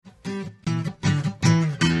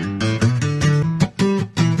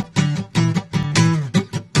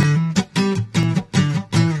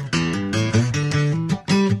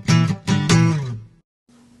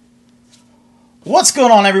What's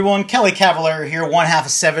going on, everyone? Kelly Cavalier here, one half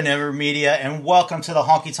of 7 Ever Media, and welcome to the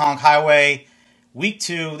Honky Tonk Highway, week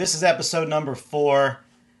 2. This is episode number 4.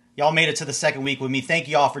 Y'all made it to the second week with me. Thank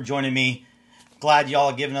you all for joining me. Glad y'all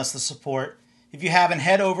are giving us the support. If you haven't,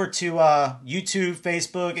 head over to YouTube,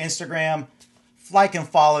 Facebook, Instagram. Like and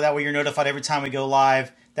follow. That way you're notified every time we go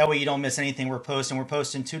live. That way you don't miss anything we're posting. We're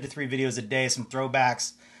posting 2 to 3 videos a day, some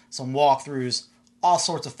throwbacks, some walkthroughs, all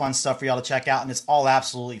sorts of fun stuff for y'all to check out, and it's all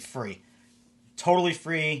absolutely free. Totally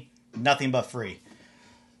free, nothing but free.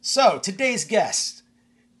 So, today's guest.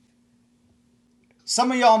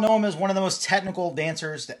 Some of y'all know him as one of the most technical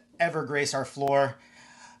dancers to ever grace our floor.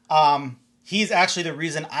 He's actually the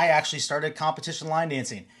reason I actually started competition line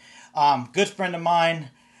dancing. Good friend of mine,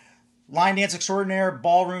 line dance extraordinaire,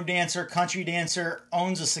 ballroom dancer, country dancer,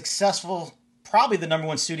 owns a successful, probably the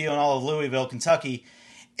 #1 studio in all of Louisville, Kentucky,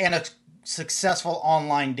 and a successful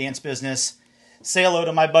online dance business. Say hello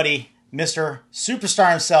to my buddy, Mr. Superstar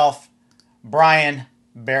himself, Brian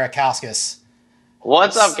Barakauskas.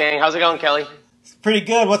 What's up, gang? How's it going, Kelly? Pretty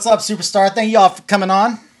good. What's up, Superstar? Thank y'all for coming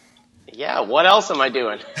on. Yeah, what else am I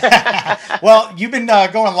doing? Well, you've been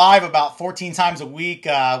going live about 14 times a week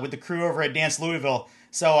with the crew over at Dance Louisville,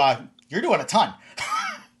 so you're doing a ton.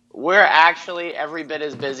 We're actually every bit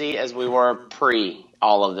as busy as we were pre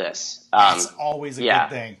all of this. That's always a good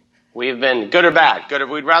thing. We've been good or bad. Good.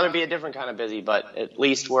 We'd rather be a different kind of busy, but at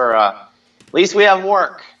least we have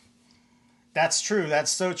work. That's true. That's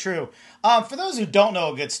so true. For those who don't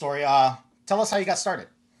know a good story, tell us how you got started.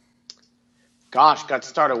 Gosh, got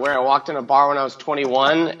started where I walked in a bar when I was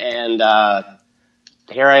 21, and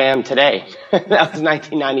here I am today. That was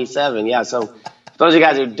 1997. Yeah. So for those of you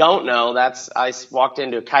guys who don't know, I walked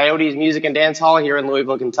into Coyotes Music and Dance Hall here in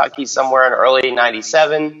Louisville, Kentucky, somewhere in early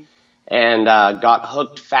 '97. And got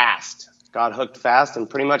hooked fast and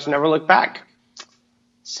pretty much never looked back.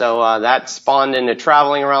 So that spawned into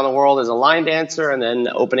traveling around the world as a line dancer and then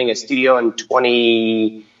opening a studio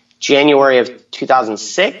in January of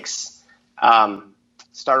 2006.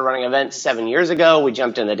 Started running events 7 years ago. We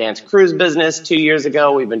jumped in the dance cruise business 2 years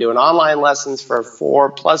ago. We've been doing online lessons for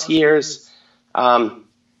 4+ years.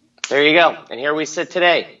 There you go. And here we sit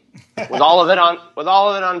today with all of it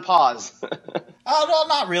on pause. Oh,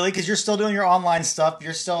 no, not really, because you're still doing your online stuff.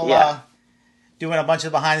 You're still doing a bunch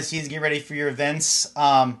of behind the scenes, getting ready for your events.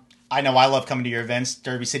 I know I love coming to your events,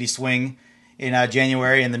 Derby City Swing in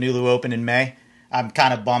January and the Nulu Open in May. I'm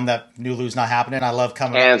kind of bummed that Nulu's not happening. I love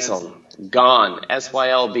coming. Canceled. Gone.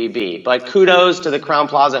 SYLBB. But kudos to the Crown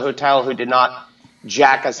Plaza Hotel who did not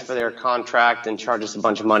jack us for their contract and charge us a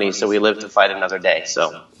bunch of money so we live to fight another day.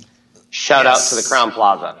 So shout out to the Crown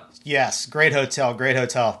Plaza. Yes, great hotel, great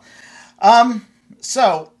hotel.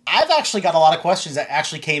 So I've actually got a lot of questions that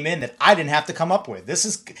actually came in that I didn't have to come up with.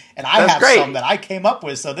 Have great. Some that I came up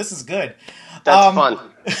with, so this is good. That's fun.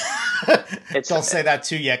 Don't say that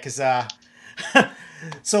too yet, because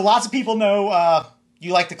so lots of people know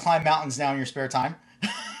you like to climb mountains now in your spare time.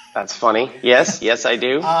 That's funny. Yes, I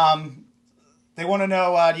do. They want to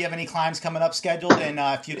know, do you have any climbs coming up scheduled, and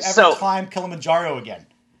if you'd ever climb Kilimanjaro again?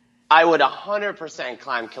 I would 100%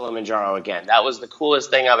 climb Kilimanjaro again. That was the coolest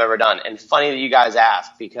thing I've ever done. And funny that you guys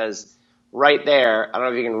asked, because right there, I don't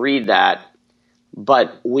know if you can read that,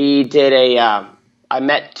 but we did I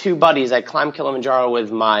met 2 buddies. I climbed Kilimanjaro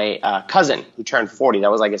with my cousin who turned 40. That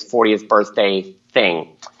was like his 40th birthday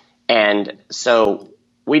thing. And so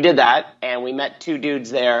we did that, and we met 2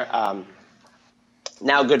 dudes there,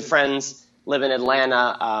 now good friends. Live in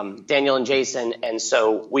Atlanta, Daniel and Jason, and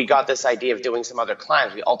so we got this idea of doing some other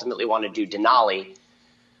climbs. We ultimately want to do Denali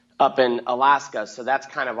up in Alaska, so that's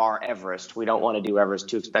kind of our Everest. We don't want to do Everest,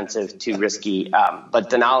 too expensive, too risky, but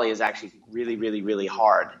Denali is actually really, really, really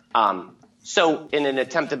hard. So in an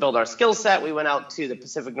attempt to build our skill set, we went out to the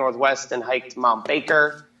Pacific Northwest and hiked Mount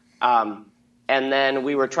Baker, and then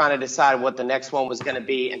we were trying to decide what the next one was going to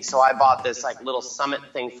be, and so I bought this like little summit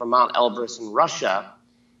thing from Mount Elbrus in Russia.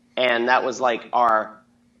 And that was like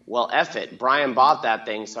F it. Brian bought that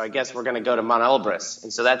thing, so I guess we're going to go to Mount Elbrus.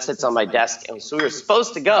 And so that sits on my desk. And so we were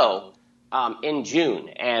supposed to go in June.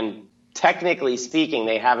 And technically speaking,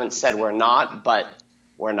 they haven't said we're not, but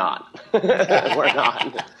we're not. We're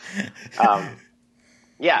not.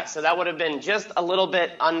 So that would have been just a little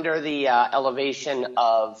bit under the elevation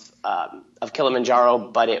of Kilimanjaro,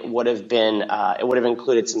 but it would have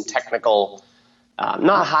included some technical.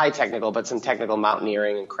 Not high technical, but some technical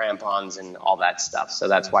mountaineering and crampons and all that stuff. So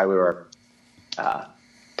that's why we were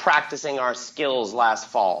practicing our skills last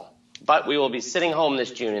fall. But we will be sitting home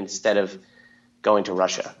this June instead of going to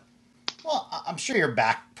Russia. Well, I'm sure your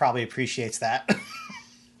back probably appreciates that.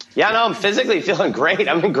 Yeah, no, I'm physically feeling great.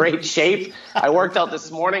 I'm in great shape. I worked out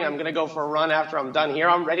this morning. I'm going to go for a run after I'm done here.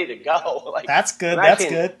 I'm ready to go. Like, That's I'm good. That's actually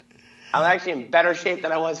in, good. I'm actually in better shape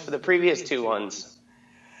than I was for the previous two ones.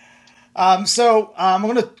 I'm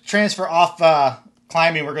going to transfer off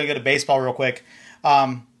climbing. We're going to go to baseball real quick.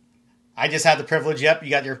 I just had the privilege. Yep, you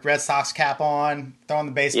got your Red Sox cap on, throwing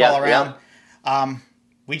the baseball Yep, around. yep.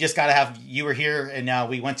 We just got to have you were here, and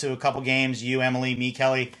we went to a couple games. You, Emily, me,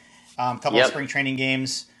 Kelly, a couple of Yep. spring training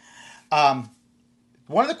games. One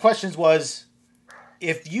of the questions was,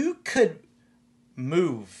 if you could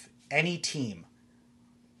move any team.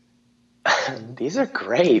 These are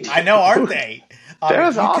great. I know, aren't they? That If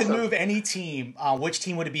was you awesome. could move any team, which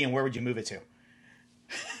team would it be, and where would you move it to?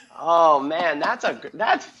 Oh man, I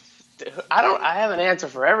have an answer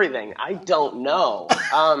for everything. I don't know.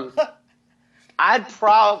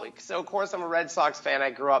 So of course I'm a Red Sox fan.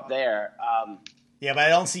 I grew up there. Yeah, but I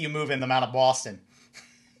don't see you moving them out of Boston.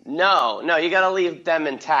 No, you got to leave them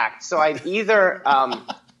intact. So I'd either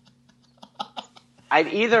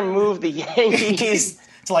move the Yankees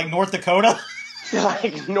to like North Dakota. to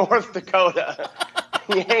like North Dakota,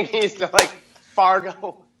 Yankees to like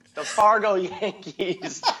Fargo, the Fargo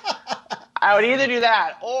Yankees. I would either do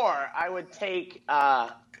that, or I would take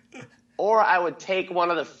one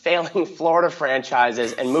of the failing Florida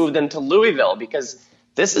franchises and move them to Louisville, because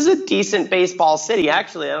this is a decent baseball city.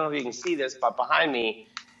 Actually, I don't know if you can see this, but behind me,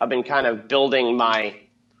 I've been kind of building my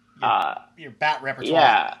your bat repertoire.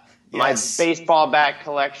 Yeah, yes. My baseball bat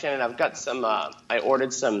collection, and I've got some. I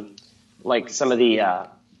ordered some of the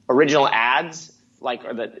original ads,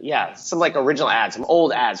 some original ads, some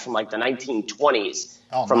old ads from like the 1920s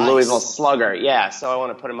from nice. Louisville Slugger. Yeah, so I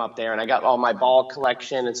want to put them up there, and I got all my ball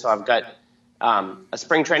collection, and so I've got a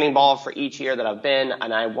spring training ball for each year that I've been,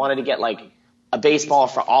 and I wanted to get like a baseball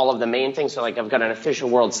for all of the main things. So like I've got an official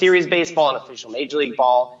World Series baseball, an official Major League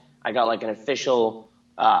ball. I got like an official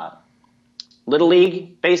Little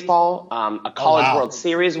League baseball, a College World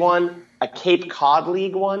Series one, a Cape Cod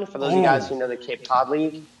League one, for those of you guys who know the Cape Cod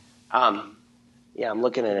League. Yeah, I'm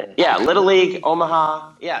looking at it. Yeah, Little League,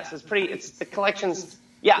 Omaha. Yeah, so it's the collections.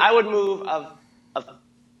 Yeah, I would move a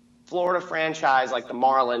Florida franchise like the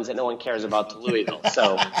Marlins that no one cares about to Louisville.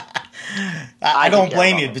 So I don't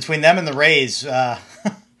blame you. Between them and the Rays,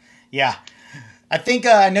 yeah. I think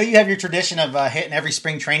I know you have your tradition of hitting every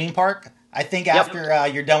spring training park. I think after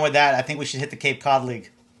you're done with that, I think we should hit the Cape Cod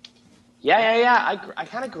League. Yeah. I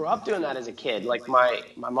kind of grew up doing that as a kid. Like my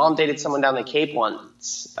mom dated someone down the Cape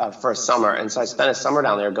once for a summer, and so I spent a summer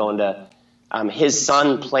down there going to. His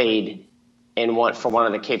son played for one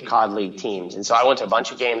of the Cape Cod League teams, and so I went to a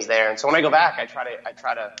bunch of games there. And so when I go back, I try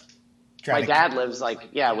to. My dad lives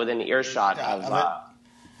within earshot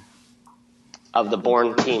of the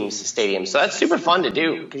Bourne team's stadium, so that's super fun to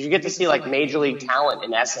do because you get to see like major league talent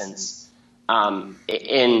in essence.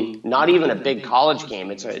 In not even a big college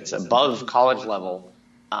game. It's above college level.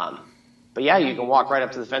 But yeah, you can walk right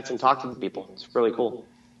up to the fence and talk to the people. It's really cool.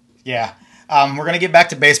 Yeah. We're going to get back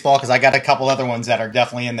to baseball because I got a couple other ones that are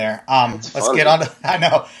definitely in there. Let's get on to, I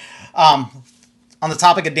know. On the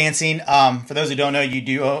topic of dancing, for those who don't know, you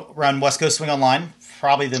do run West Coast Swing Online,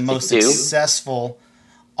 probably the most successful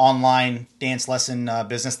online dance lesson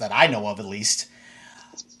business that I know of, at least.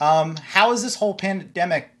 How is this whole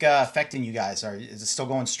pandemic affecting you guys? Is it still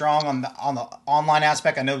going strong on the online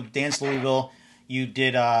aspect? I know Dance Louisville, you've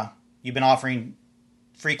been offering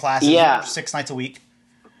free classes 6 nights a week.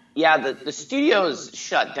 Yeah, the studio's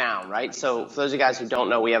shut down, right? So for those of you guys who don't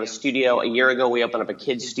know, we have a studio. A year ago, we opened up a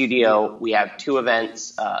kids studio. We have 2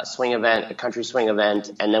 events, a swing event, a country swing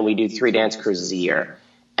event, and then we do 3 dance cruises a year.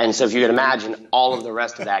 And so if you could imagine, all of the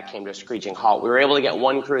rest of that came to a screeching halt. We were able to get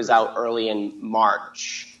 1 cruise out early in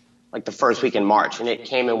March, like the first week in March, and it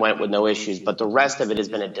came and went with no issues. But the rest of it has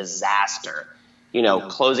been a disaster.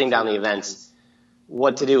 Closing down the events,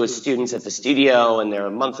 what to do with students at the studio and their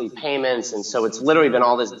monthly payments. And so it's literally been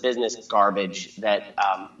all this business garbage that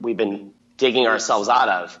we've been digging ourselves out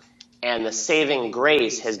of. And the saving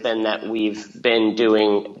grace has been that we've been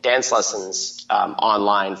doing dance lessons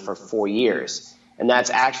online for 4 years. And that's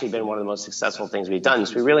actually been one of the most successful things we've done.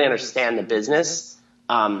 So we really understand the business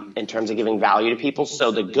in terms of giving value to people.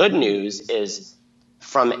 So the good news is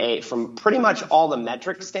from pretty much all the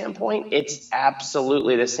metric standpoint, it's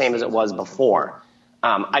absolutely the same as it was before.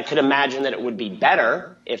 I could imagine that it would be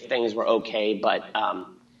better if things were okay, but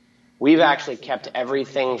we've actually kept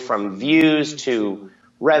everything from views to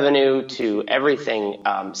revenue to everything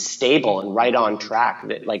stable and right on track.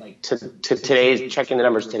 That to today's, checking the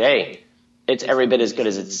numbers today, it's every bit as good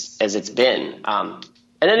as it's been.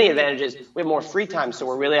 And then the advantage is we have more free time, so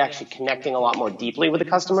we're really actually connecting a lot more deeply with the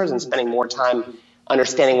customers and spending more time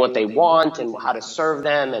understanding what they want and how to serve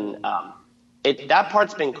them. And that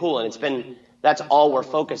part's been cool. And that's all we're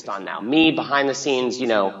focused on now. Me behind the scenes,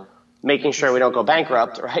 making sure we don't go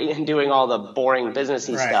bankrupt, right? And doing all the boring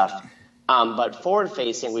businessy stuff. But forward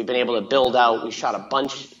facing, we've been able to build out. We shot a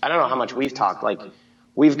bunch. I don't know how much we've talked. Like,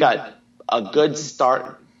 we've got a good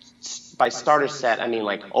start. By starter set, I mean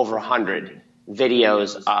like over 100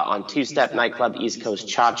 videos on two-step, nightclub, East Coast,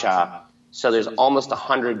 cha-cha. So there's almost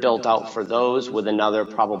 100 built out for those, with another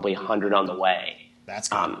probably 100 on the way. That's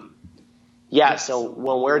good. Yeah, so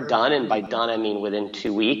when we're done, and by done I mean within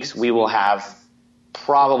 2 weeks, we will have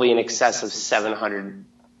probably in excess of 700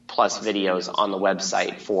 plus videos on the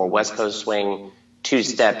website for West Coast swing,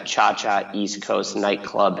 two-step, cha-cha, East Coast,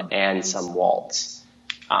 nightclub, and some waltz.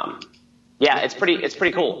 Yeah, it's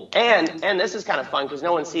pretty cool. And this is kind of fun because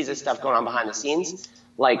no one sees this stuff going on behind the scenes.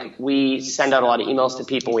 Like, we send out a lot of emails to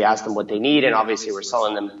people. We ask them what they need, and obviously we're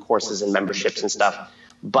selling them courses and memberships and stuff.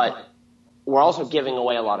 But we're also giving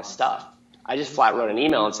away a lot of stuff. I just flat wrote an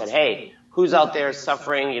email and said, hey, who's out there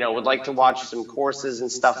suffering, would like to watch some courses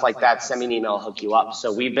and stuff like that, send me an email, I'll hook you up.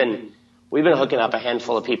 So we've been hooking up a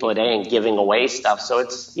handful of people a day and giving away stuff. So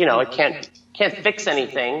it's, it can't fix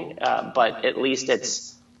anything, but at least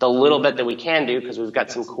it's the little bit that we can do, because we've got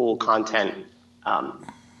some cool content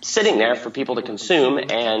sitting there for people to consume.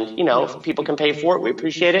 And, if people can pay for it, we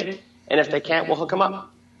appreciate it. And if they can't, we'll hook them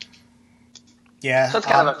up. Yeah. So it's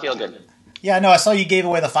kind of a feel good. Yeah, no, I saw you gave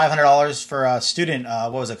away the $500 for a student,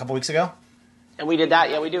 what was it, a couple weeks ago? And we did that.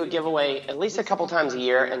 Yeah, we do a giveaway at least a couple times a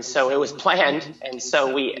year. And so it was planned. And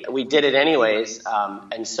so we did it anyways.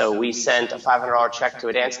 And so we sent a $500 check to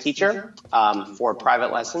a dance teacher for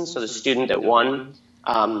private lessons. So the student that won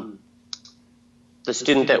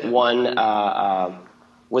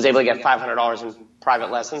was able to get $500 in private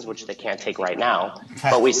lessons, which they can't take right now.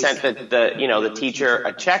 But we sent the teacher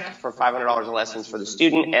a check for $500 of lessons for the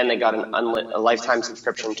student, and they got a lifetime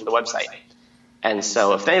subscription to the website. And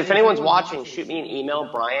so if anyone's watching, shoot me an email,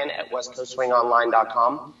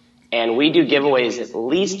 brian@westcoastswingonline.com. And we do giveaways at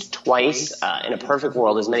least twice, in a perfect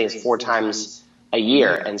world, as many as 4 times a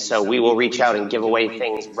year. And so we will reach out and give away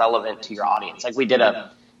things relevant to your audience. Like, we did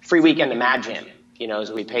a free weekend to Mad Jam,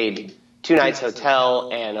 so we paid 2 nights hotel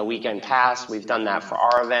and a weekend pass. We've done that for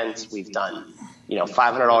our events. We've done,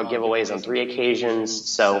 $500 giveaways on 3 occasions.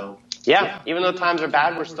 So yeah, even though times are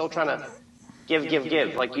bad, we're still trying to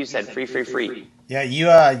give. Like you said, free. Yeah,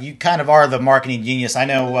 you kind of are the marketing genius. I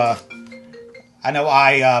know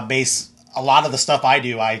I base a lot of the stuff I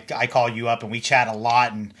do. I call you up and we chat a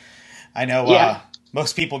lot, and I know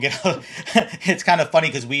most people get it's kind of funny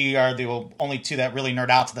because we are the only two that really nerd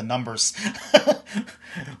out to the numbers.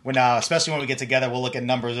 When especially when we get together, we'll look at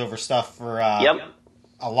numbers over stuff for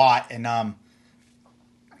a lot. And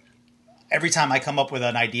every time I come up with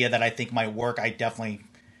an idea that I think might work, I definitely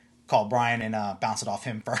call Brian and bounce it off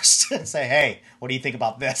him first and say, hey, what do you think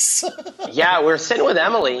about this? Yeah, we're sitting with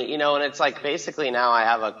Emily, and it's like, basically now I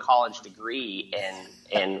have a college degree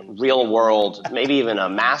in real world, maybe even a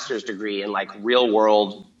master's degree in like real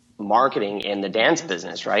world marketing in the dance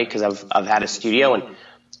business, right? Because I've had a studio, and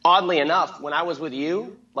oddly enough, when I was with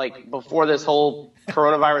you, like before this whole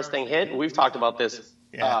coronavirus thing hit, we've talked about this,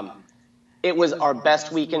 it was our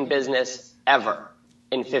best week in business ever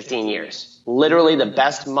in 15 years. Literally the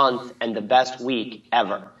best month and the best week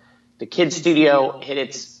ever. The kids studio hit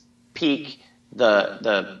its peak.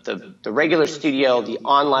 The regular studio, the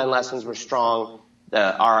online lessons were strong.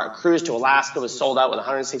 Our cruise to Alaska was sold out with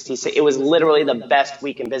 166. It was literally the best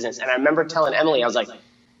week in business. And I remember telling Emily, I was like,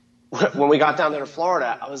 when we got down there to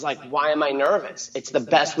Florida, I was like, why am I nervous? It's the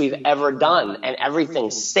best we've ever done, and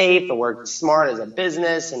everything's safe, and we're smart as a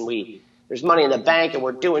business, and there's money in the bank, and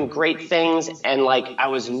we're doing great things. And like, I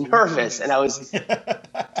was nervous, and I was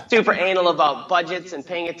super anal about budgets and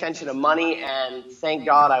paying attention to money. And thank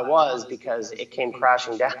God I was, because it came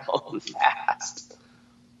crashing down fast.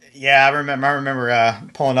 Yeah, I remember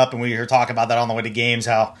pulling up, and we were talking about that on the way to games,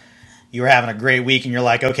 how you were having a great week, and you're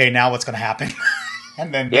like, okay, now what's going to happen?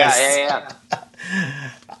 And then Yeah.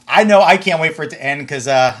 I know I can't wait for it to end, because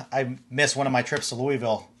I missed one of my trips to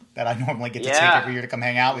Louisville that I normally get to take every year to come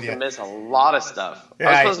hang out with you. I miss a lot of stuff. Yeah,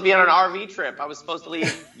 I was supposed to be on an RV trip. I was supposed to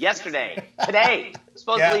leave yesterday. Today. I was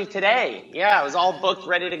supposed to leave today. Yeah, I was all booked,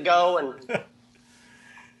 ready to go, and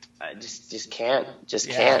I just can't.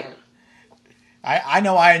 Can't. I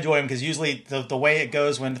know I enjoy them, because usually the way it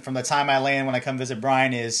goes from the time I land when I come visit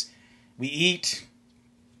Brian is we eat,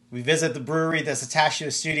 we visit the brewery that's attached to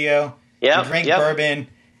the studio, we drink bourbon,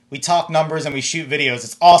 we talk numbers, and we shoot videos.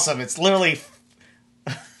 It's awesome. It's literally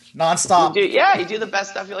nonstop. You do the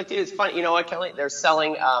best stuff you like to do. It's funny. You know what, Kelly? They're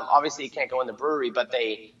selling, obviously you can't go in the brewery, but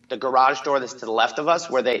they the garage door that's to the left of us,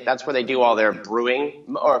 that's where they do all their brewing,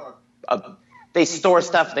 or they store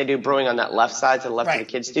stuff. They do brewing on that left side to the left of the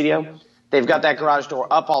kids' studio. They've got that garage door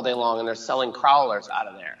up all day long, and they're selling crowlers out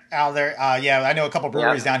of there. Yeah, I know a couple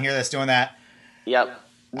breweries down here that's doing that. Yep.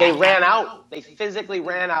 They ran out. They physically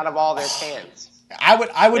ran out of all their cans. I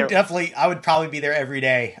would probably be there every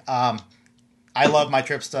day. I love my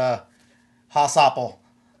trips to Hossoppel.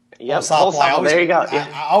 Yep, Hossoppel, there you go.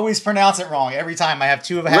 I always pronounce it wrong every time. I have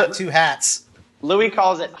two hats. Louis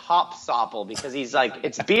calls it Hopsoppel because he's like,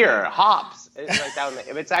 it's beer, hops. It's like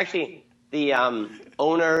that. It's actually the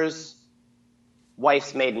owner's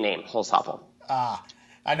wife's maiden name, Hossoppel.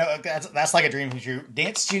 I know that's like a dream come true.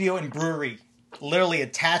 Dance studio and brewery literally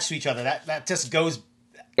attached to each other. That just goes.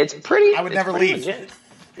 It's pretty. I would never leave. Legit.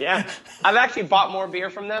 Yeah, I've actually bought more beer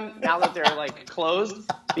from them now that they're like closed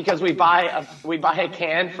because we buy a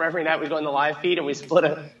can for every night we go in the live feed and we split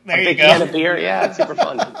a big can of beer. Yeah, it's super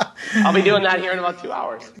fun. I'll be doing that here in about 2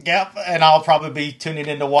 hours. Yep, and I'll probably be tuning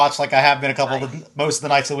in to watch like I have been most of the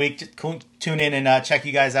nights a week. Just tune in and check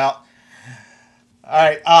you guys out. All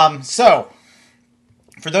right. So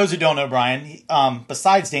for those who don't know Brian,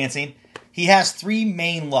 besides dancing, he has three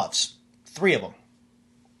main loves. Three of them: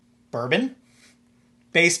 bourbon,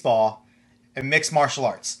 baseball, and mixed martial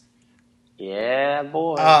arts. Yeah,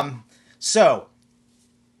 boy. So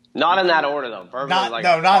not in that order though. Bourbon not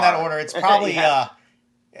in that order. It's probably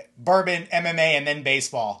bourbon, MMA, and then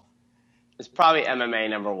baseball. It's probably MMA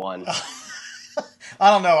number one. I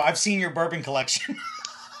don't know. I've seen your bourbon collection.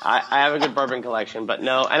 I have a good bourbon collection, but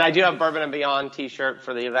no, and I do have Bourbon and Beyond T-shirt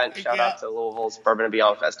for the event. Shout out to Louisville's Bourbon and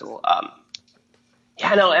Beyond Festival.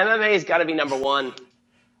 MMA's got to be number one.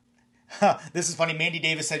 This is funny. Mandy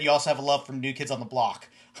Davis said you also have a love for New Kids on the Block.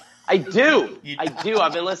 I do.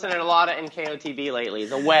 I've been listening to a lot of NKOTB lately.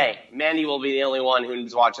 The Way. Mandy will be the only one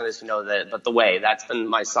who's watching this who knows it, but The Way. That's been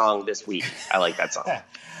my song this week. I like that song.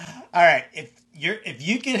 All right. If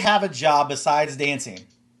you could have a job besides dancing,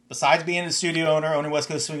 besides being a studio owner, owning West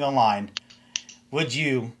Coast Swing Online, would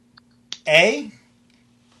you, A,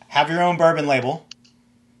 have your own bourbon label,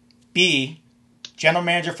 B, general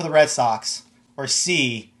manager for the Red Sox, or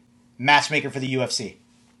C, matchmaker for the UFC?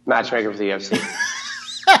 Matchmaker for the UFC.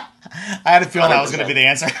 I had a feeling that was going to be the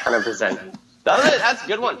answer. 100%. That's a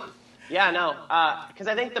good one. Yeah, no, because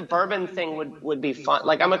I think the bourbon thing would be fun.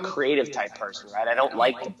 Like, I'm a creative type person, right? I don't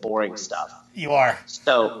like the boring stuff. You are.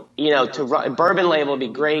 So, to run bourbon label would be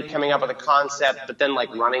great, coming up with a concept, but then,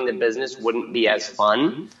 like, running the business wouldn't be as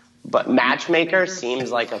fun. But matchmaker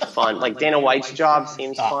seems like a fun, like Dana White's job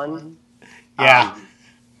seems fun. Yeah.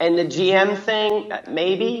 And the GM thing,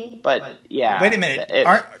 maybe, but yeah. Wait a minute.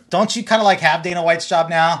 Don't you kind of like have Dana White's job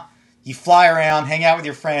now? You fly around, hang out with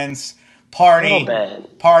your friends, party, and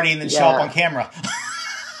then show up on camera.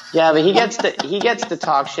 Yeah, but he gets to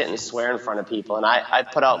talk shit and swear in front of people, and I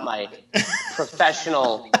put out my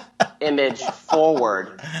professional image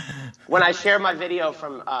forward. When I shared my video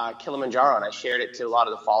from Kilimanjaro, and I shared it to a lot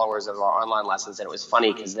of the followers of our online lessons, and it was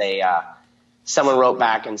funny because someone wrote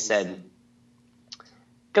back and said,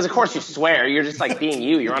 because of course you swear, you're just like being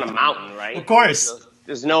you, you're on a mountain, right? Of course.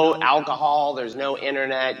 There's no alcohol, there's no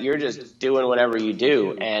internet, you're just doing whatever you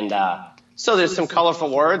do. And so there's some colorful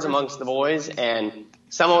words amongst the boys, and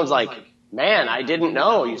someone was like, man, I didn't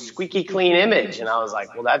know, you squeaky clean image. And I was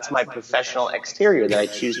like, well, that's my professional exterior that I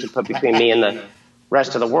choose to put between me and the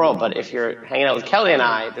rest of the world. But if you're hanging out with Kelly and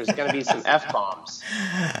I, there's going to be some F-bombs.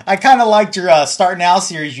 I kind of liked your Start Now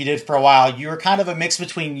series you did for a while. You were kind of a mix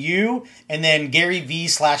between you and then Gary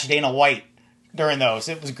V/Dana White during those.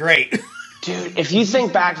 It was great. Dude, if you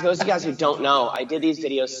think back to those of you guys who don't know, I did these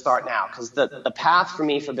videos Start Now because the path for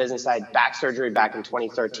me for business, I had back surgery back in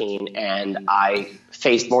 2013, and I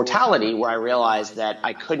faced mortality where I realized that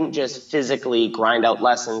I couldn't just physically grind out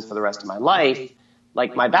lessons for the rest of my life.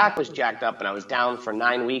 Like, my back was jacked up, and I was down for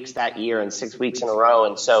 9 weeks that year and 6 weeks in a row.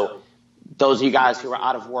 And so those of you guys who are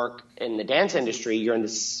out of work in the dance industry, you're in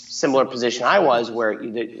this similar position I was where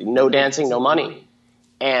no dancing, no money.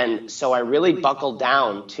 And so I really buckled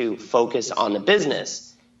down to focus on the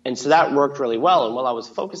business. And so that worked really well. And while I was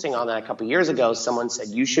focusing on that a couple years ago, someone said,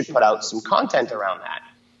 you should put out some content around that.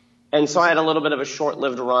 And so I had a little bit of a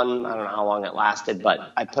short-lived run. I don't know how long it lasted,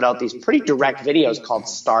 but I put out these pretty direct videos called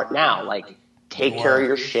Start Now, like take care of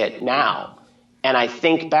your shit now. And I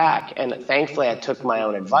think back, and thankfully I took my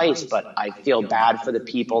own advice, but I feel bad for the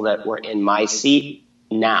people that were in my seat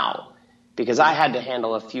now. Because I had to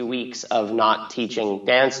handle a few weeks of not teaching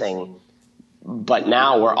dancing, but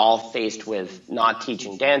now we're all faced with not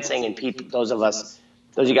teaching dancing, and people, those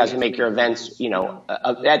of you guys who make your events,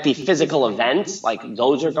 at the physical events, like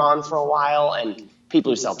those are gone for a while, and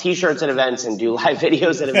people who sell T-shirts at events and do live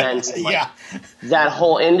videos at events. And Yeah. That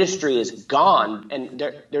whole industry is gone, and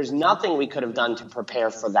there's nothing we could have done to prepare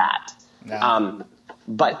for that. No.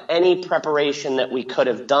 But any preparation that we could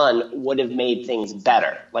have done would have made things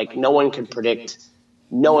better. Like no one could predict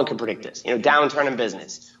this. Downturn in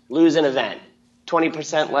business, lose an event,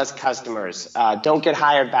 20% less customers, don't get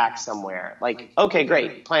hired back somewhere. Like, okay,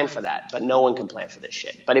 great, plan for that. But no one can plan for this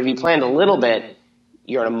shit. But if you planned a little bit,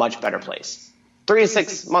 you're in a much better place. 3 to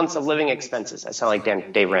 6 months of living expenses. I sound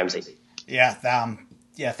like Dave Ramsey. Yeah.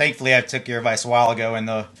 Thankfully, I took your advice a while ago, and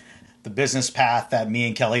the business path that me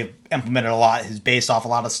and Kelly have implemented a lot is based off a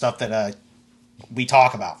lot of stuff that we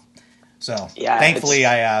talk about. So Yeah, thankfully,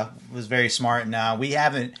 I was very smart, and we've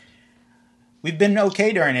been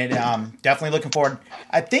okay during it. Definitely looking forward.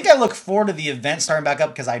 I think I look forward to the event starting back up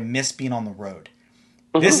because I miss being on the road.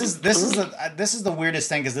 This is the weirdest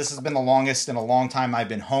thing because this has been the longest in a long time I've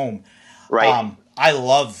been home. Right. I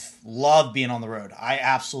love being on the road. I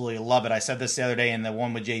absolutely love it. I said this the other day in the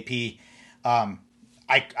one with JP. I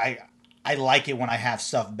like it when I have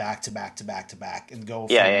stuff back to back to back to back and go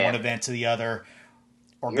from one event to the other,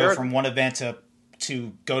 or go from one event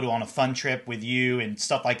to go to on a fun trip with you and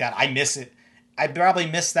stuff like that. I miss it. I probably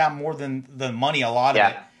miss that more than the money. A lot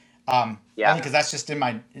of it. Only because that's just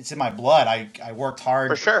it's in my blood. I worked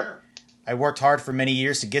hard for sure. I worked hard for many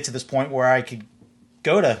years to get to this point where I could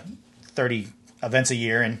go to 30 events a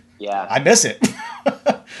year, and I miss it.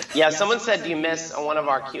 Someone said, do you miss on one of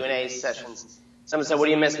our Q&A sessions? Someone said, what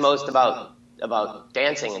do you miss most about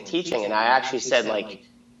dancing and teaching? And I actually said,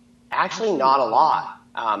 actually not a lot,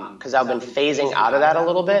 because I've been phasing out of that a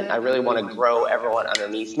little bit. I really want to grow everyone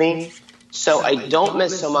underneath me. So I don't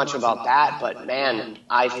miss so much about that, but man,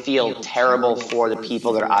 I feel terrible for the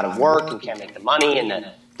people that are out of work and can't make the money,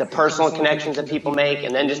 and the personal connections that people make,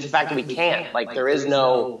 and then just the fact that we can't. Like, there is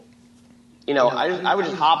no... I would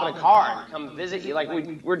just hop in a car and come visit you. Like,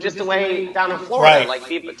 we're just away down in Florida. Right. Like,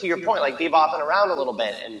 to your point, like, bebopping around a little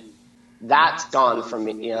bit. And that's gone from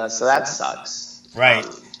me, so that sucks. Right.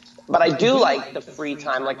 But I do like the free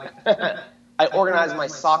time. Like, I organize my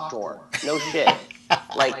sock drawer. No shit.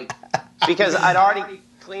 Like, because I'd already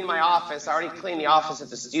cleaned my office. I already cleaned the office at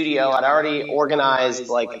the studio. I'd already organized,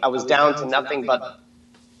 like, I was down to nothing but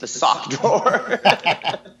the sock drawer.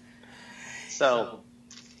 So...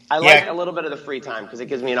 I like a little bit of the free time because it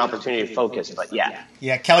gives me an opportunity to focus, but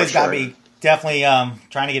Kelly's got me definitely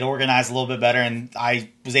trying to get organized a little bit better, and I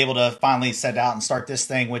was able to finally set out and start this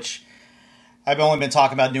thing, which I've only been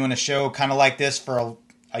talking about doing a show kind of like this for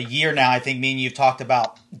a year now. I think me and you've talked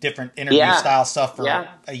about different interview style stuff for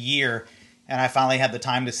a year, and I finally had the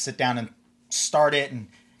time to sit down and start it and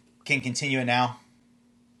can continue it now.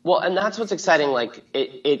 Well, and that's what's exciting. Like,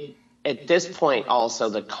 it at this point also,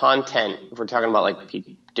 the content, if we're talking about like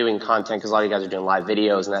doing content, because a lot of you guys are doing live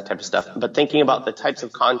videos and that type of stuff, but thinking about the types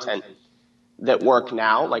of content that work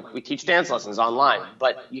now, like we teach dance lessons online,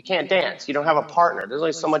 but you can't dance. You don't have a partner. There's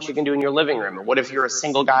only so much you can do in your living room. And what if you're a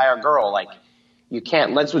single guy or girl? Like, you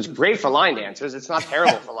can't. That's what's great for line dancers. It's not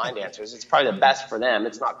terrible for line dancers. It's probably the best for them.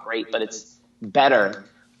 It's not great, but it's better.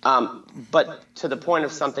 But to the point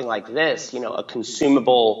of something like this, a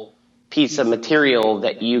consumable piece of material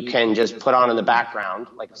that you can just put on in the background.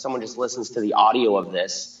 Like, if someone just listens to the audio of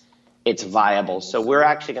this, it's viable. So we're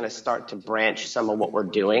actually going to start to branch some of what we're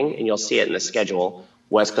doing, and you'll see it in the schedule,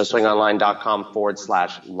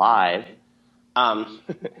 westcoastswingonline.com/live.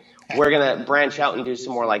 We're going to branch out and do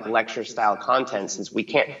some more like lecture style content, since we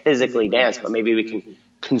can't physically dance, but maybe we can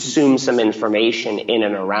consume some information in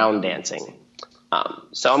and around dancing.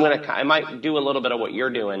 So I might do a little bit of what you're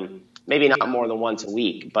doing, maybe not more than once a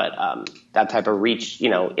week, but that type of reach,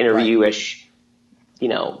 interview-ish,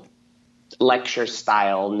 lecture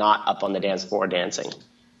style, not up on the dance floor dancing.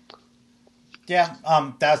 Yeah,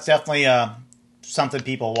 that's definitely something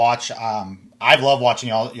people watch. I love watching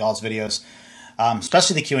y'all's videos,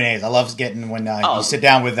 especially the Q&As. I love getting when you sit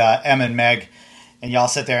down with Em and Meg, and y'all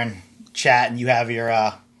sit there and chat, and you have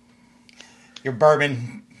your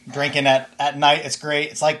bourbon drinking at night. It's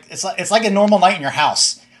great. It's like a normal night in your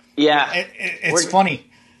house. Yeah, it's funny.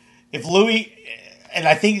 If Louis, and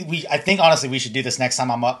I think honestly we should do this next time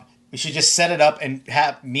I'm up. We should just set it up and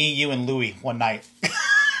have me, you, and Louis one night.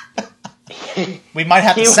 We might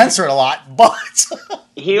have to censor it a lot, but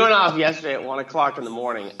he went off yesterday at 1:00 in the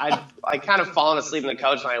morning. I kind of fallen asleep on the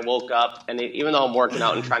couch, and I woke up, and even though I'm working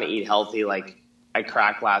out and trying to eat healthy, like, I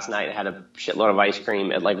cracked last night and had a shitload of ice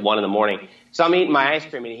cream at like 1 in the morning. So I'm eating my ice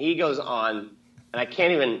cream, and he goes on, and I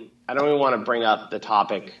don't even want to bring up the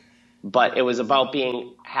topic, but it was about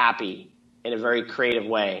being happy in a very creative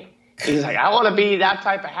way. He's like, I want to be that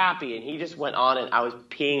type of happy. And he just went on and I was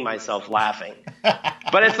peeing myself laughing.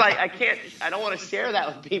 But it's like, I don't want to share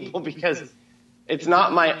that with people because it's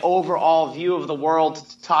not my overall view of the world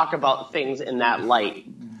to talk about things in that light.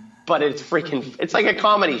 But it's like a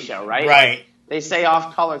comedy show, right? Right. Like, they say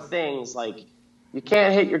off-color things like, you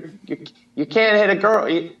can't hit a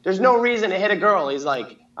girl. There's no reason to hit a girl. He's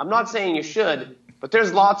like, I'm not saying you should, but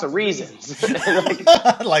there's lots of reasons.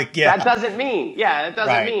 That doesn't mean.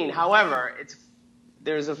 However,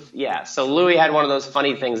 So Louis had one of those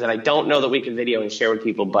funny things that I don't know that we could video and share with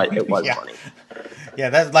people, but it was funny. Yeah,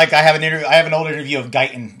 that's like I have an old interview of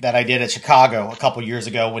Guyton that I did at Chicago a couple years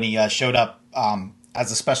ago when he showed up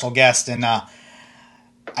as a special guest, and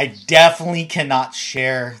I definitely cannot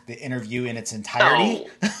share the interview in its entirety.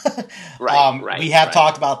 Right. We have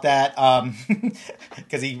talked about that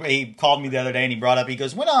because he called me the other day and he brought up. He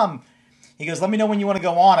goes, let me know when you want to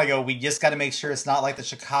go on. I go, we just got to make sure it's not like the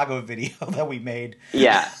Chicago video that we made.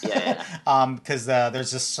 Yeah. Because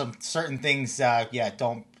there's just some certain things,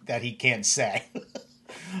 that he can't say.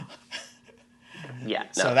 Yeah.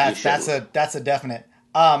 No, so that's a definite.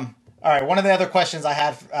 All right. One of the other questions I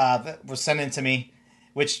had that was sent in to me,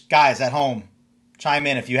 which guys at home, chime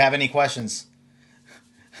in if you have any questions.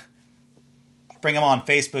 Bring them on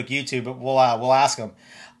Facebook, YouTube, but we'll ask them.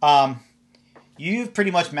 You've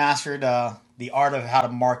pretty much mastered the art of how to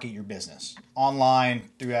market your business online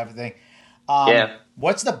through everything.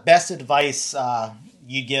 What's the best advice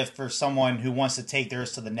you give for someone who wants to take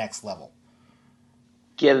theirs to the next level?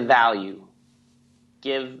 Give value.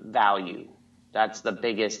 That's the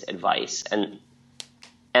biggest advice, and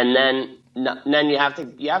then you have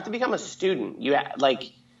to become a student. Like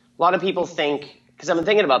a lot of people think, because I've been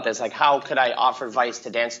thinking about this, like how could I offer advice to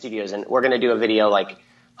dance studios? And we're going to do a video like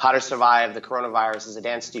how to survive the coronavirus as a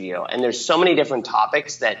dance studio. And there's so many different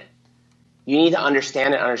topics that you need to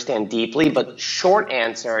understand deeply. But short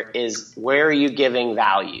answer is, where are you giving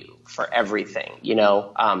value for everything?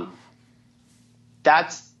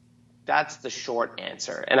 That's the short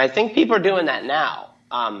answer. And I think people are doing that now.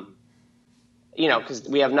 Because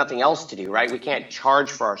we have nothing else to do, right? We can't charge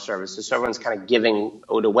for our services, so everyone's kind of giving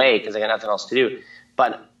it away because they got nothing else to do.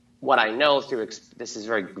 But what I know this is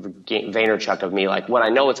very Vaynerchuk of me, like what I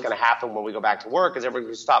know what's going to happen when we go back to work is everybody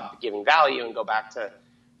will stop giving value and go back to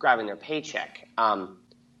grabbing their paycheck.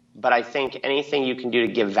 But I think anything you can do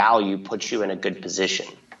to give value puts you in a good position.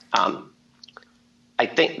 I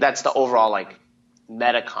think that's the overall like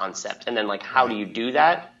meta concept. And then like, how do you do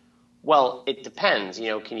that? Well, it depends.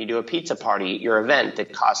 Can you do a pizza party at your event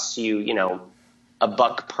that costs you,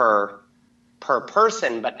 $1 per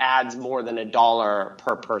person, but adds more than $1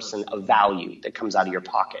 per person of value that comes out of your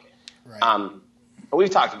pocket? Right. We've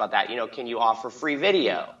talked about that. Can you offer free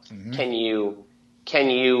video? Mm-hmm. Can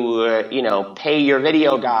you pay your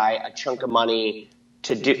video guy a chunk of money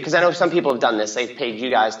to do? Because I know some people have done this. They've paid you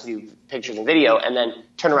guys to do pictures and video, and then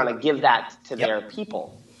turn around and give that to their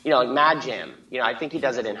people. Like Mad Jam, I think he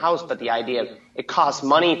does it in-house, but the idea of it costs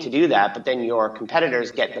money to do that, but then your competitors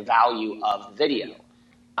get the value of video.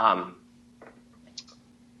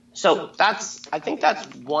 So I think that's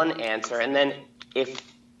one answer. And then you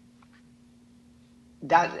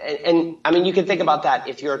can think about that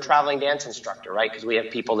if you're a traveling dance instructor, right? Because we have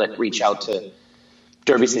people that reach out to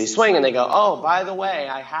Derby City Swing and they go, oh, by the way,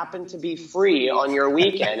 I happen to be free on your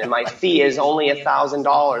weekend and my fee is only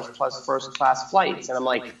 $1,000 plus first class flights. And I'm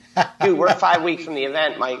like, dude, we're 5 weeks from the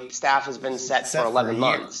event. My staff has been set for 11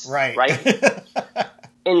 months. Right.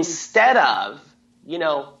 Instead of,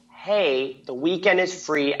 hey, the weekend is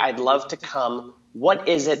free. I'd love to come. What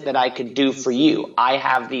is it that I could do for you? I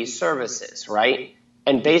have these services, right?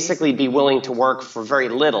 And basically be willing to work for very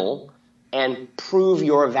little and prove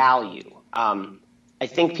your value. I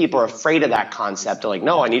think people are afraid of that concept. They're like,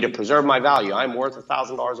 no, I need to preserve my value. I'm worth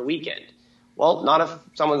 $1,000 a weekend. Well, not if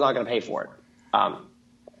someone's not going to pay for it.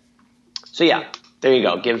 So yeah, there you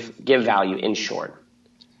go. Give value in short.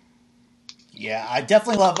 Yeah, I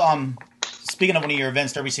definitely love, speaking of one of your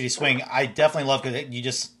events, Derby City Swing, I definitely love because you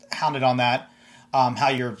just hounded on that, how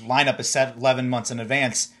your lineup is set 11 months in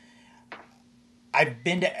advance. I've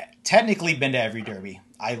technically been to every Derby.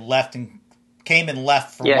 I came and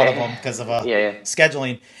left from one of them because of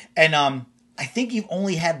scheduling. And I think you've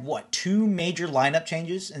only had, 2 major lineup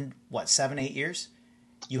changes in, 7-8 years?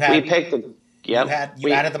 You added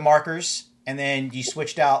the markers, and then you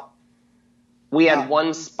switched out. We had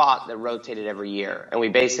one spot that rotated every year, and we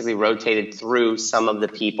basically rotated through some of the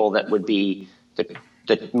people that would be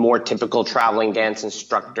the more typical traveling dance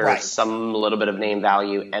instructors, right. Some little bit of name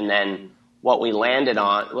value, and then what we landed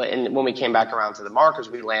on, and when we came back around to the markers,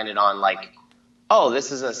 we landed on like, oh,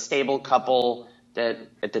 this is a stable couple that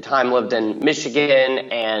at the time lived in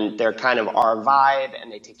Michigan, and they're kind of our vibe,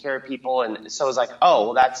 and they take care of people. And so it was like,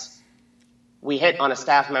 oh, well, we hit on a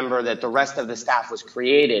staff member that the rest of the staff was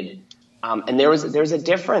created. And there's a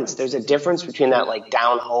difference. There's a difference between that like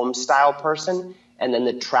down home style person and then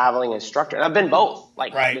the traveling instructor. And I've been both.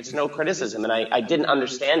 Like, right. It's no criticism. And I didn't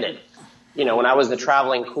understand it. You know, when I was the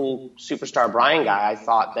traveling cool superstar Brian guy, I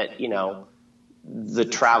thought that, you know, the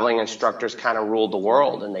traveling instructors kind of ruled the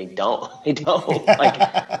world, and they don't. They don't. Like,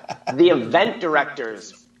 the event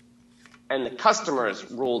directors and the customers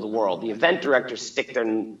rule the world. The event directors stick their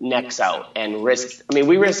necks out and risk. I mean,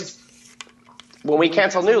 we risked when we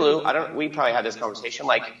canceled Nulu. We probably had this conversation.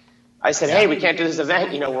 Like, I said, hey, we can't do this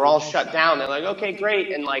event. You know, we're all shut down. They're like, okay,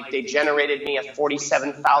 great. And like, they generated me a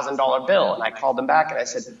 $47,000 bill, and I called them back and I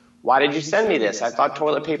said, why did you send me this? I thought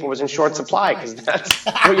toilet paper was in short supply, because that's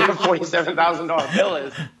what your $47,000 bill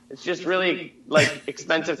is. It's just really like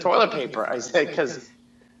expensive toilet paper. I said, because,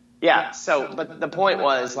 yeah. So, but the point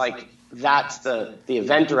was like, that's the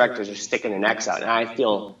event directors are sticking their necks out. And I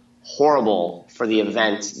feel horrible for the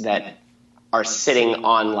events that are sitting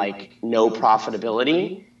on like no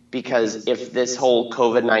profitability, because if this whole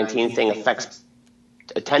COVID-19 thing affects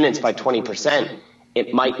attendance by 20%,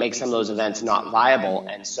 it might make some of those events not viable.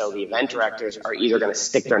 And so the event directors are either going to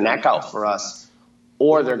stick their neck out for us,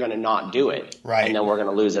 or they're going to not do it. Right. And then we're going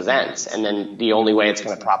to lose events. And then the only way it's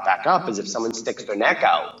going to prop back up is if someone sticks their neck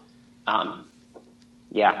out.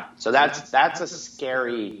 Yeah. So that's a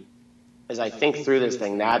scary, as I think through this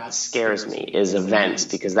thing, that scares me, is events,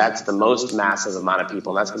 because that's the most massive amount of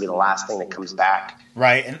people. And that's going to be the last thing that comes back.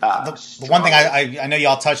 Right. And the one thing I know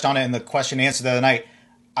y'all touched on it in the question and answer the other night,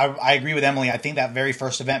 I agree with Emily. I think that very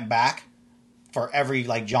first event back for every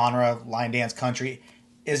like genre, line dance, country,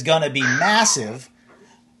 is going to be massive.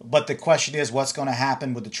 But the question is, what's going to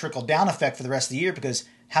happen with the trickle down effect for the rest of the year? Because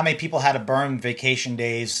how many people had to burn vacation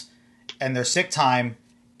days and their sick time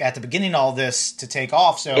at the beginning of all this to take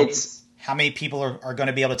off? So how many people are going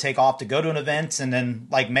to be able to take off to go to an event? And then,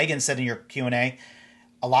 like Megan said in your Q&A,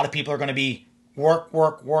 a lot of people are going to be work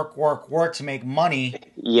to make money.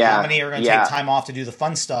 Yeah. How many are going to take time off to do the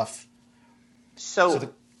fun stuff? So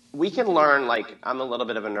we can learn, like, I'm a little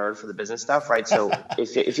bit of a nerd for the business stuff, right? So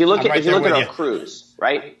if you look at our cruise,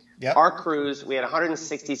 right? Yep. Our cruise, we had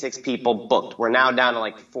 166 people booked. We're now down to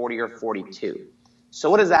like 40 or 42. So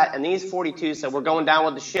what is that? And these 42 said, we're going down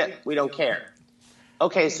with the ship. We don't care.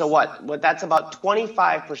 Okay, so what? That's about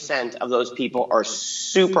 25% of those people are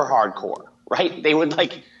super hardcore, right? They would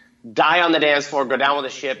like die on the dance floor, go down with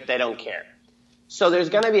the ship. They don't care. So there's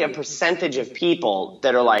going to be a percentage of people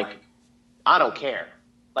that are like, I don't care.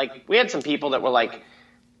 Like, we had some people that were like,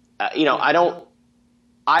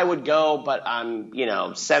 I would go, but I'm,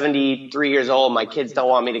 73 years old. My kids don't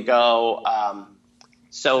want me to go.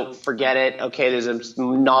 So forget it. Okay, there's a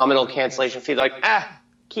nominal cancellation fee. They're like,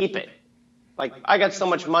 keep it. Like, I got so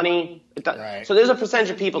much money. Right. So there's a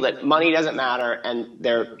percentage of people that money doesn't matter, and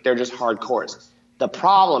they're just hardcores. The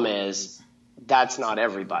problem is that's not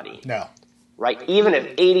everybody. No. Right? Even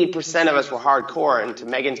if 80% of us were hardcore, and to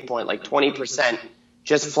Megan's point, like 20%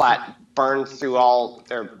 just flat burned through all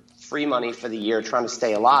their free money for the year trying to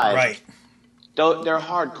stay alive. Right. They're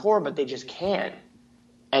hardcore, but they just can't.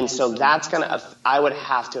 And so that's going to, I would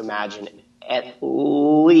have to imagine at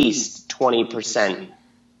least 20%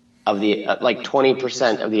 of the,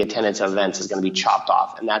 20% of the attendance of events is going to be chopped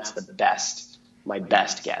off. And that's my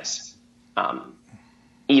best guess.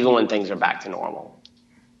 Even when things are back to normal,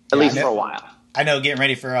 at least for a while. I know, getting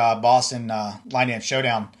ready for Boston Line Dance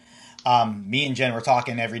Showdown, me and Jen were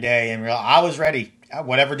talking every day, and I was ready.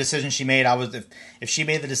 Whatever decision she made, if she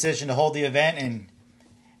made the decision to hold the event and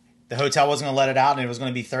the hotel wasn't going to let it out and it was going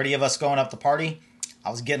to be 30 of us going up to party, I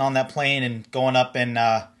was getting on that plane and going up and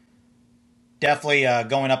definitely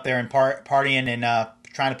going up there and partying and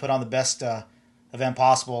trying to put on the best event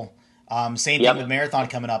possible. Same thing with Marathon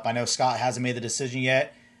coming up. I know Scott hasn't made the decision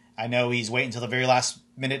yet. I know he's waiting until the very last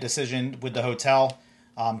minute decision with the hotel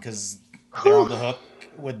because they're on the hook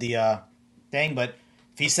with the thing. But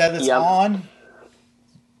if he said it's on,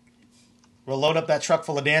 we'll load up that truck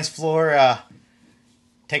full of dance floor,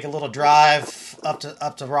 take a little drive up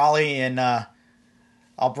to Raleigh, and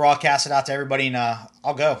I'll broadcast it out to everybody, and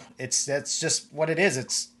I'll go. That's just what it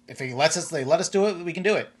is. If he let us do it, we can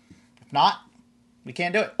do it. If not, we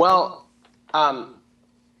can't do it. Well, and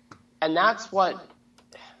that's what.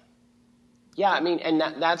 Yeah, I mean, and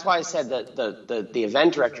that's why I said that the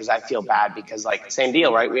event directors, I feel bad because, like, same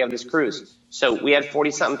deal, right? We have this cruise. So we had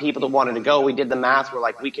 40-something people that wanted to go. We did the math. We're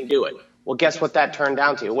like, we can do it. Well, guess what that turned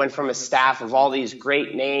down to? It went from a staff of all these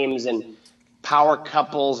great names and power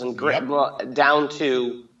couples and down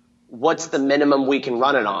to what's the minimum we can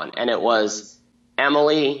run it on? And it was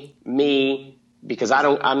Emily, me, because I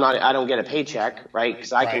don't get a paycheck, right?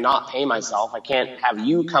 Because I cannot pay myself. I can't have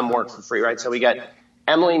you come work for free, right? So we got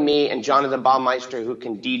Emily, me, and Jonathan Baumeister, who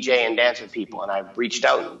can DJ and dance with people. And I reached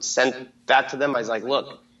out and sent that to them. I was like,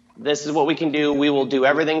 look, this is what we can do. We will do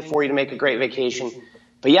everything for you to make a great vacation.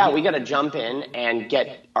 But yeah, we got to jump in and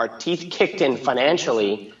get our teeth kicked in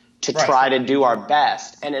financially to try to do our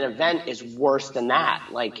best. And an event is worse than that.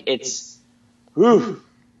 Like, it's, whew.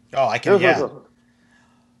 Oh, I can, yeah.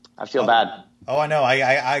 I feel bad. Oh, I know.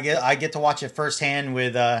 I get to watch it firsthand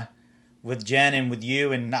with Jen and with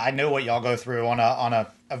you, and I know what y'all go through on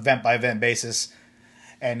a event by event basis,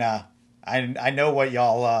 and I know what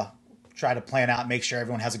y'all try to plan out, and make sure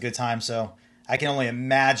everyone has a good time. So I can only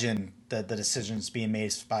imagine the decisions being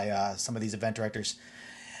made by some of these event directors.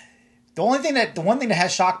 The one thing that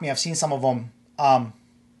has shocked me, I've seen some of them,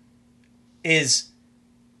 is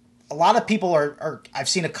a lot of people are I've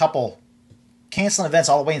seen a couple canceling events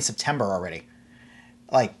all the way in September already.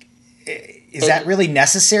 Like, is that really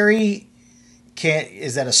necessary?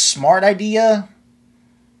 Is that a smart idea?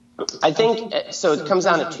 I think so. It comes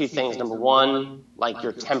down to two things. Number one, like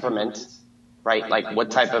your temperament, right? Like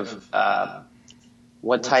what type of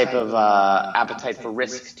appetite for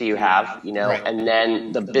risk do you have? You know, and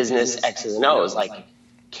then the business X's and O's. Like,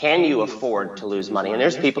 can you afford to lose money? And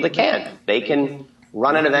there's people that can. They can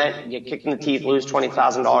run an event, get kicked in the teeth, lose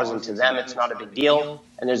 $20,000, and to them it's not a big deal.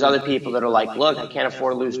 And there's other people that are like, look, I can't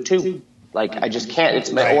afford to lose $2. Like, I just can't. It's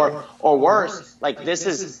or worse. Like,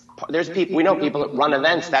 there's people, we know people that run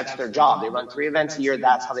events. That's their job. They run 3 events a year.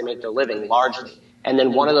 That's how they make their living largely. And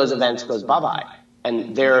then one of those events goes bye-bye.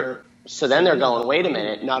 And so then they're going, wait a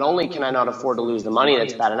minute. Not only can I not afford to lose the money,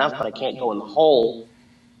 that's bad enough, but I can't go in the hole.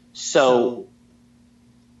 So,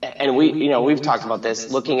 and we've talked about this,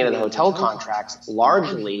 looking into the hotel contracts,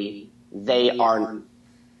 largely they are,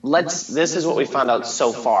 this is what we found out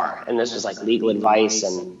so far, and this was like legal advice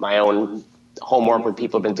and my own homework when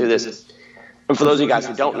people have been through this. And for those of you guys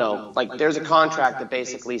who don't know, like, there's a contract that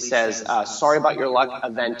basically says, sorry about your luck,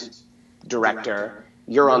 event director,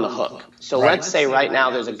 you're on the hook. So let's say right now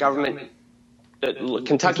there's a government, the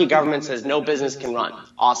Kentucky government says no business can run.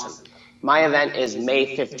 Awesome. My event is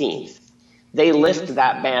May 15th. They lift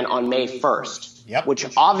that ban on May 1st, which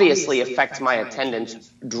obviously affects my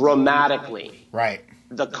attendance dramatically. Right.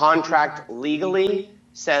 The contract legally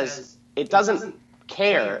says it doesn't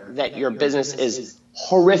care that your business is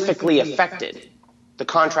horrifically affected. The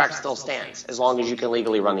contract still stands as long as you can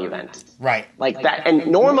legally run the event. Right. Like that. And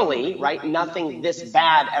normally, right, nothing this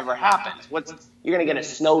bad ever happens. You're going to get a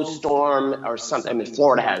snowstorm or something. I mean,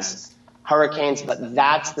 Florida has hurricanes, but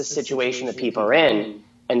that's the situation that people are in.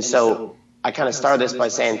 And so I kind of started this by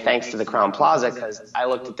saying thanks to the Crown Plaza, because I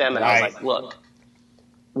looked at them and I was like, look,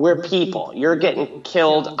 we're people. You're getting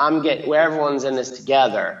killed. Everyone's in this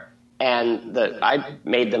together. And I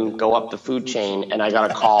made them go up the food chain, and I got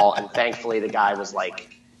a call, and thankfully the guy was like,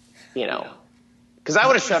 because I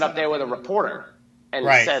would have showed up there with a reporter and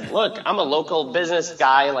said, look, I'm a local business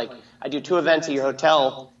guy. Like, I do 2 events at your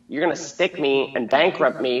hotel. You're going to stick me and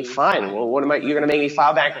bankrupt me. Fine. Well, you're going to make me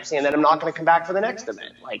file bankruptcy, and then I'm not going to come back for the next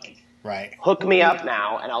event. Like, hook me up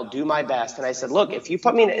now, and I'll do my best. And I said, look, if you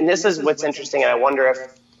put me in, and this is what's interesting, and I wonder if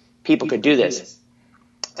people could do this.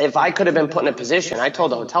 If I could have been put in a position, I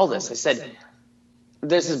told the hotel this, I said,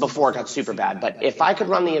 this is before it got super bad, but if I could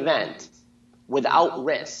run the event without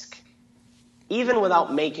risk, even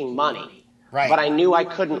without making money, but I knew I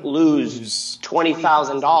couldn't lose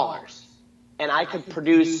 $20,000, and I could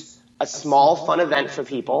produce a small fun event for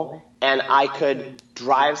people, and I could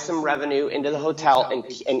drive some revenue into the hotel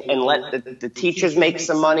and let the teachers make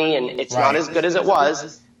some money, and it's not as good as it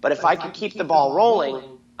was, but if I could keep the ball rolling,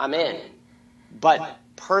 I'm in. But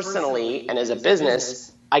personally, and as a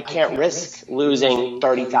business, I can't risk losing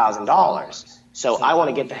 $30,000. So I want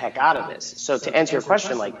to get the heck out of this. So to answer your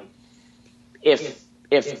question, like, if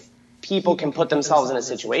people can put themselves into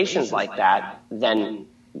situations like that, then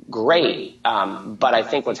great. But I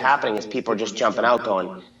think what's happening is people are just jumping out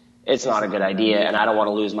going, it's not a good idea, and I don't want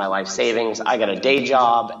to lose my life savings. I got a day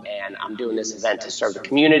job, and I'm doing this event to serve the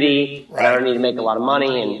community, and I don't need to make a lot of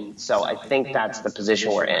money. And so I think that's the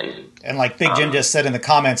position we're in. And like Big Jim just said in the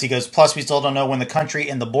comments, he goes, plus we still don't know when the country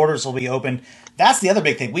and the borders will be open. That's the other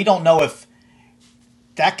big thing. We don't know if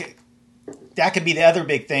that could be the other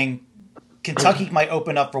big thing. Kentucky might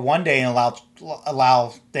open up for one day and allow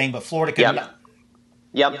thing, but Florida could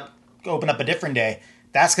open up a different day.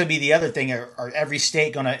 That's going to be the other thing. Are every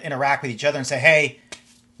state going to interact with each other and say, hey,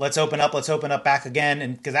 let's open up back again?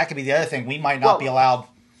 And because that could be the other thing. We might not be allowed.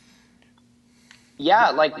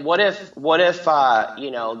 Yeah, like what if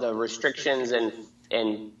the restrictions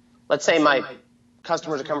and let's say my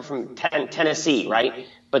customers are coming from Tennessee, right?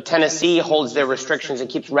 But Tennessee holds their restrictions and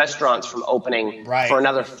keeps restaurants from opening for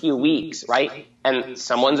another few weeks, right? And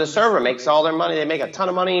someone's a server, makes all their money. They make a ton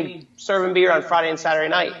of money serving beer on Friday and Saturday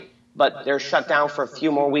night, but they're shut down for a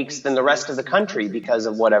few more weeks than the rest of the country because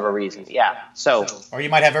of whatever reason. Yeah. So, or you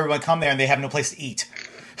might have everyone come there and they have no place to eat.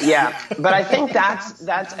 Yeah, but I think that's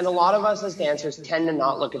and a lot of us as dancers tend to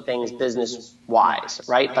not look at things business wise,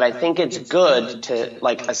 right? But I think it's good to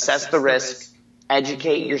like assess the risk,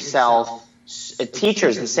 educate yourself.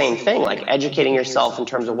 Teachers, the same thing, like educating yourself in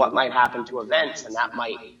terms of what might happen to events, and that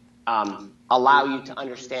might allow you to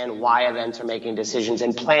understand why events are making decisions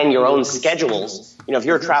and plan your own schedules. You know, if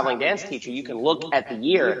you're a traveling dance teacher, you can look at the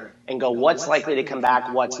year and go, what's likely to come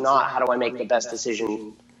back, what's not, how do I make the best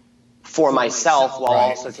decision for myself while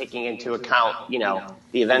also taking into account, you know,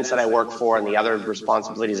 the events that I work for and the other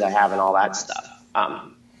responsibilities I have and all that stuff.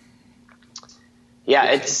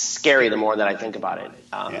 It's scary the more that I think about it.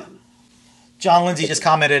 John Lindsay just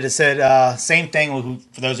commented and said, same thing.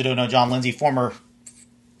 For those who don't know, John Lindsay, former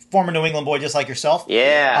New England boy just like yourself.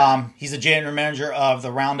 Yeah. He's the general manager of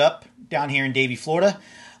the Roundup down here in Davie, Florida.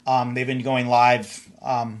 They've been going live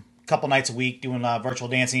a couple nights a week doing virtual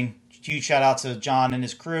dancing. Huge shout out to John and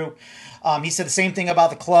his crew. He said the same thing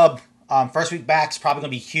about the club. First week back is probably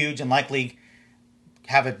going to be huge and likely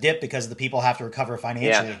have a dip because the people have to recover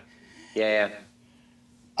financially. Yeah.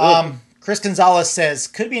 Chris Gonzalez says,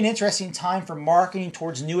 could be an interesting time for marketing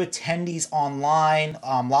towards new attendees online.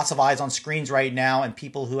 Lots of eyes on screens right now, and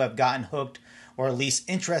people who have gotten hooked or at least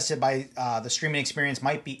interested by the streaming experience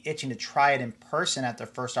might be itching to try it in person at their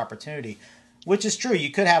first opportunity, which is true. You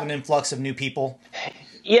could have an influx of new people.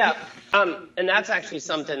 Yeah, and that's actually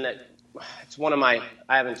something that it's one of my,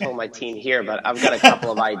 I haven't told my team here, but I've got a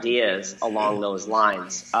couple of ideas along those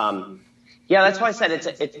lines. That's why I said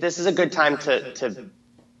this is a good time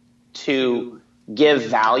to give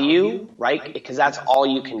value, right? Because that's all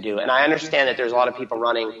you can do. And I understand that there's a lot of people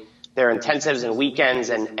running their intensives and weekends,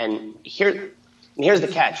 and here's the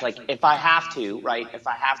catch. Like if I have to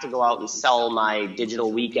go out and sell my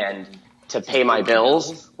digital weekend to pay my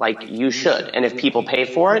bills, like you should. And if people pay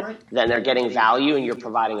for it, then they're getting value and you're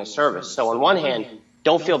providing a service. So on one hand,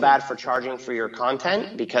 don't feel bad for charging for your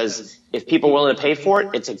content, because if people are willing to pay for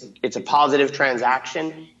it, it's a positive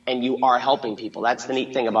transaction and you are helping people. That's the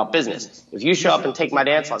neat thing about business. If you show up and take my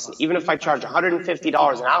dance lesson, even if I charge $150 an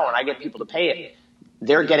hour and I get people to pay it,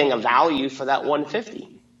 they're getting a value for that $150,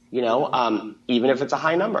 even if it's a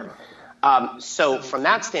high number. So from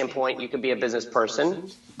that standpoint, you could be a business person.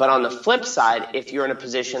 But on the flip side, if you're in a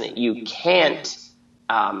position that you can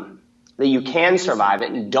survive it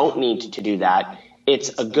and don't need to do that, it's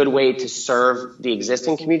a good way to serve the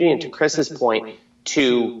existing community. And to Chris's point,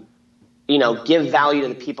 to give value to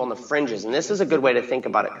the people on the fringes. And this is a good way to think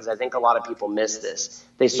about it, because I think a lot of people miss this.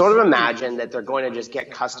 They sort of imagine that they're going to just get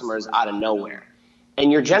customers out of nowhere.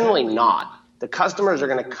 And you're generally not. The customers are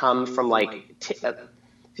going to come from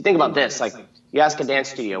if you think about this, like you ask a dance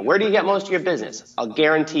studio, where do you get most of your business? I'll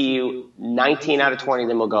guarantee you 19 out of 20 of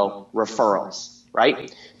them will go referrals,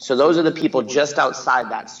 right? So those are the people just outside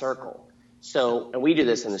that circle. So, and we do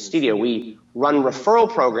this in the studio, we run referral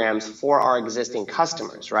programs for our existing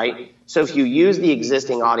customers, right? So if you use the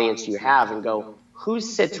existing audience you have and go, who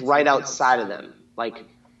sits right outside of them? Like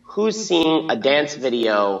who's seeing a dance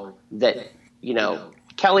video that,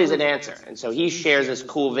 Kelly's a dancer, and so he shares this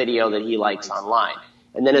cool video that he likes online.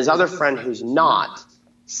 And then his other friend who's not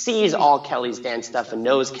sees all Kelly's dance stuff and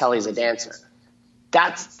knows Kelly's a dancer.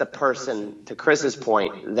 That's the person, to Chris's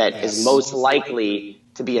point, that is most likely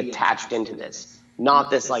to be attached into this. Not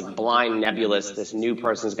this like blind nebulous, this new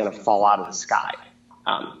person's going to fall out of the sky.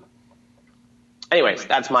 Anyways,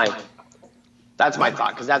 that's my thought,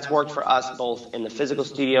 because that's worked for us both in the physical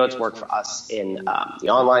studio. It's worked for us in the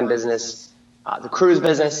online business, the cruise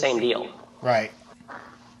business, same deal. Right.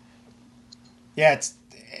 Yeah,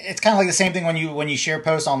 it's kind of like the same thing when you share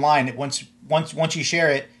posts online. Once you share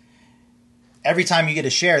it, every time you get a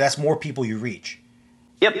share, that's more people you reach.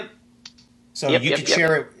 Yep. So you could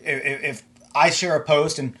share it. If I share a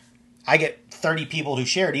post and I get 30 people who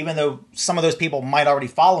share it, even though some of those people might already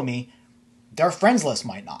follow me, their friends list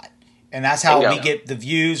might not. And that's how we get the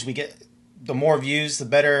views. We get the more views, the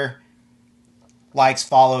better likes,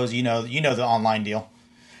 follows. The online deal.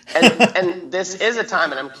 And this is a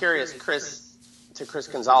time, and I'm curious, Chris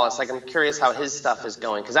Gonzalez, I'm curious how his stuff is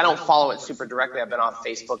going, because I don't follow it super directly. I've been off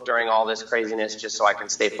Facebook during all this craziness just so I can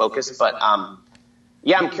stay focused. But I'm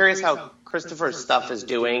curious how Christopher's stuff is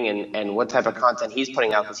doing and what type of content he's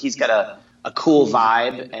putting out, because he's got a cool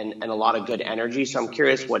vibe and a lot of good energy. So I'm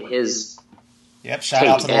curious what his shout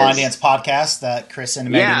out to the Line Dance podcast that Chris and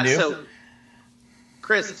Megan do. So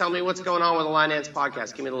Chris, tell me what's going on with the Line Dance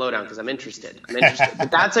podcast. Give me the lowdown because I'm interested. But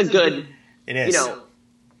that's a good, it is.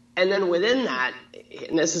 And then within that,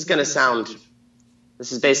 and this is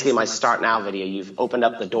basically my start now video. You've opened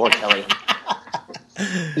up the door, Kelly.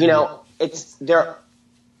 It's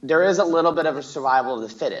there is a little bit of a survival of the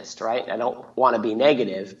fittest, right? I don't want to be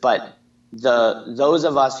negative, but those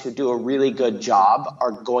of us who do a really good job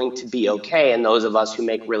are going to be okay, and those of us who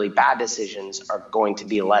make really bad decisions are going to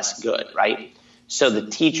be less good, right? So the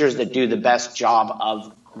teachers that do the best job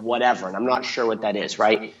of whatever, and I'm not sure what that is,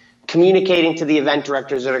 right? Communicating to the event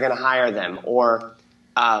directors that are going to hire them, or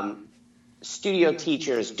studio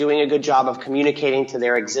teachers doing a good job of communicating to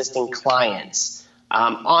their existing clients,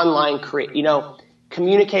 online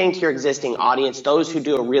communicating to your existing audience. Those who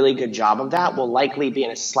do a really good job of that will likely be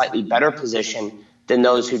in a slightly better position than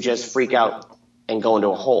those who just freak out and go into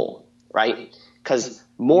a hole, right? Because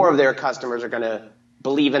more of their customers are going to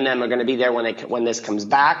believe in them, are going to be there when this comes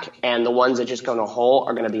back, and the ones that just go into a hole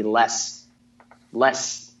are going to be less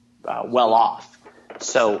well off.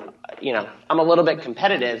 So, I'm a little bit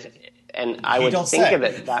competitive, and I would think of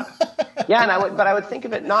it that, I would think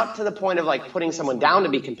of it not to the point of like putting someone down to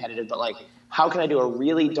be competitive, but like, how can I do a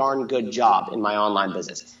really darn good job in my online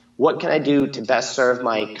business? What can I do to best serve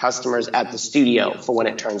my customers at the studio for when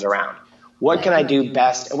it turns around? What can I do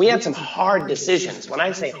best? And we had some hard decisions. When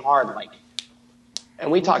I say hard,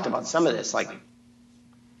 and we talked about some of this, like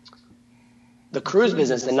the cruise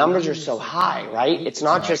business, the numbers are so high, right? It's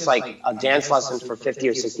not just like a dance lesson for $50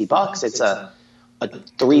 or $60. It's a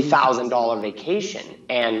 $3,000 vacation,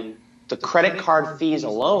 and the credit card fees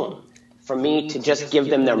alone for me to just give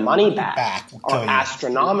them their money back are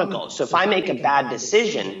astronomical. So if I make a bad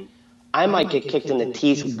decision, I might get kicked in the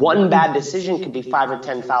teeth. One bad decision could be $5,000 or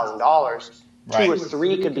 $10,000. Right. 2 or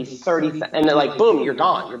 3 could be 30, and they're like, boom, you're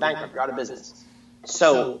gone, you're bankrupt, you're out of business.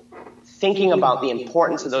 So thinking about the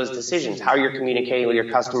importance of those decisions, how you're communicating with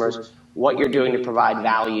your customers, what you're doing to provide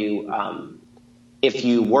value. If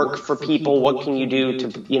you work for people, what can you do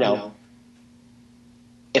to,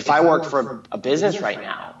 if I work for a business right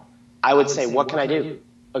now, I would say, what can I do?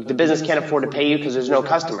 Look, the business can't afford to pay you because there's no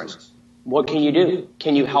customers. What can you do?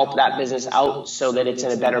 Can you help that business out so that it's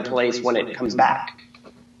in a better place when it comes back?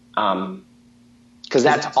 Because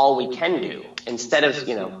that's all we can do. Instead of,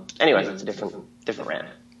 anyways, it's a different rant.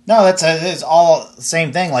 No, it's all the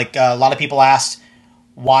same thing. Like a lot of people asked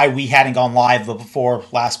why we hadn't gone live before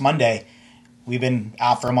last Monday. We've been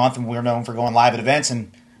out for a month, and we're known for going live at events,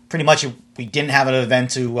 and pretty much we didn't have an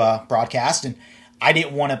event to broadcast, and I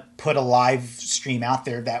didn't want to put a live stream out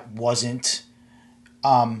there that wasn't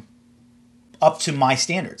up to my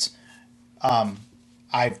standards.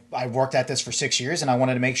 I've worked at this for 6 years, and I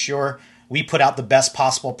wanted to make sure we put out the best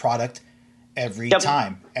possible product every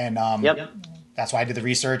time. And that's why I did the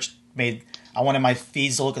research. I wanted my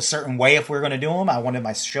feeds to look a certain way if we were going to do them. I wanted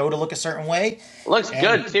my show to look a certain way. Looks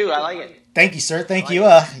good too. I like it. Thank you, sir. Thank you.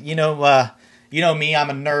 You know me. I'm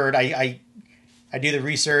a nerd. I do the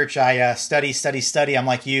research. I study. I'm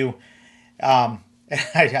like you.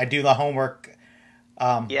 I do the homework.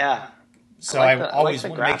 So I always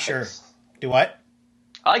want to make sure. Do what?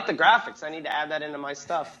 I like the graphics. I need to add that into my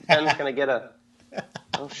stuff. Ben's going to get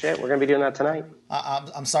oh shit, we're going to be doing that tonight.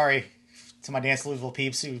 I'm sorry to my Dance Louisville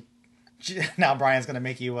peeps who now Brian's going to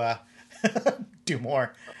make you do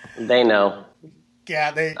more. They know.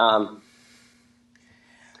 Yeah, they...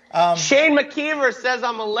 Shane McKeever says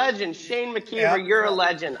I'm a legend. Shane McKeever, you're a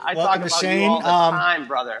legend. I talk about Shane. You all the time,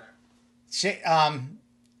 brother.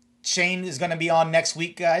 Shane is going to be on next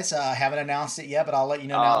week, guys. I haven't announced it yet, but I'll let you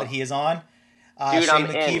know now that he is on. Dude, Shane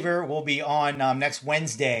McKeever will be on next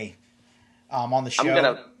Wednesday on the show.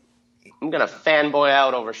 I'm gonna fanboy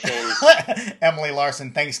out over Shane's. Emily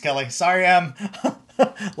Larson, thanks, Kelly. Sorry, Em.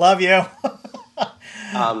 Love you.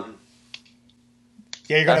 Yeah,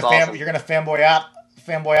 you're gonna awesome. You're gonna fanboy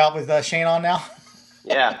out with Shane on now.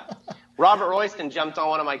 Yeah, Robert Royston jumped on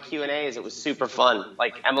one of my Q&As. It was super fun.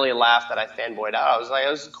 Like Emily laughed that I fanboyed out. I was like,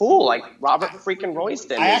 it was cool. Like Robert freaking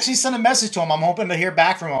Royston. I actually sent a message to him. I'm hoping to hear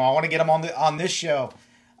back from him. I want to get him on this show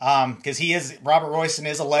because Robert Royston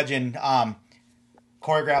is a legend.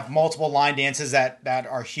 Choreographed multiple line dances that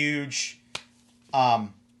are huge.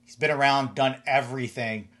 He's been around, done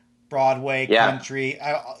everything. Broadway, country,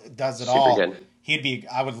 does it super all. Good.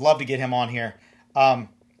 I would love to get him on here.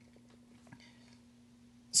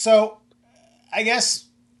 So I guess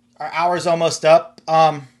our hour's almost up.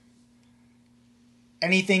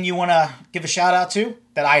 Anything you want to give a shout out to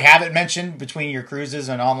that I haven't mentioned between your cruises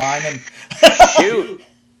and online? And Shoot.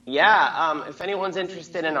 If anyone's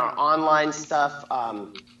interested in our online stuff,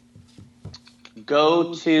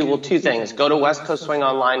 go to, two things. Go to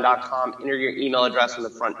westcoastswingonline.com, enter your email address on the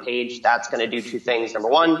front page. That's going to do two things. Number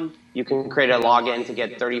one, you can create a login to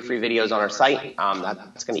get 30 free videos on our site.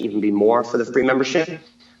 That's going to even be more for the free membership.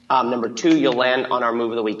 Number two, you'll land on our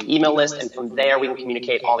Move of the Week email list, and from there we can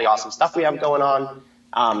communicate all the awesome stuff we have going on.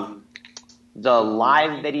 The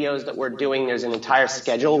live videos that we're doing, there's an entire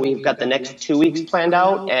schedule. We've got the next 2 weeks planned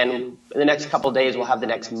out, and in the next couple of days we'll have the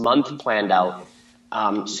next month planned out.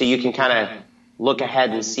 So you can kind of look ahead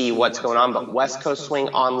and see what's going on. But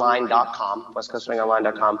westcoastswingonline.com,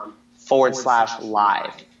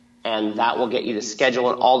 westcoastswingonline.com/live. And that will get you the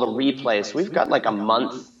schedule and all the replays. So we've got like a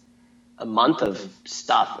month of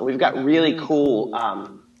stuff. And we've got really cool,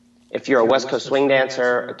 if you're a West Coast swing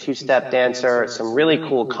dancer, a two-step dancer, some really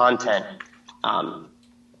cool content. Hello,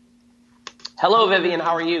 Vivian,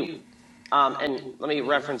 how are you? And let me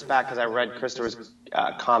reference back because I read Christopher's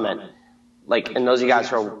comment. And those of you guys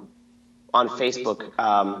who are on Facebook,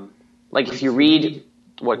 if you read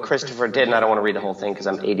what Christopher did, and I don't want to read the whole thing because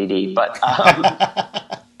I'm ADD, but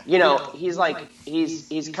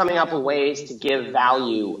he's coming up with ways to give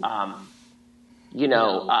value,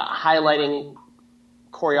 highlighting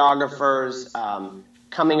choreographers,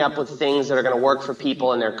 coming up with things that are going to work for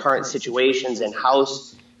people in their current situations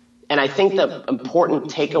in-house. And I think the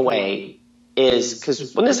important takeaway is,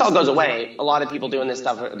 because when this all goes away, a lot of people doing this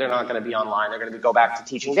stuff, they're not going to be online. They're going to go back to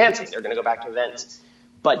teaching dancing. They're going to go back to events.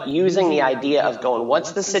 But using the idea of going,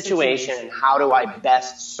 what's the situation and how do I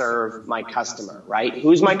best serve my customer, right?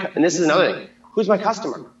 And this is another thing. Who's my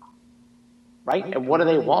customer, right? And what do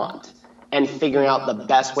they want? And figuring out the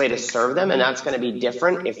best way to serve them. And that's going to be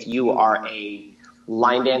different if you are a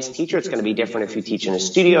line dance teacher. It's going to be different if you teach in a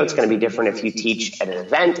studio. It's going to be different if you teach at an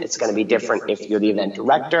event. It's going to be different if you're the event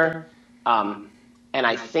director. And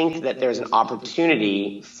I think that there's an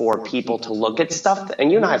opportunity for people to look at stuff. And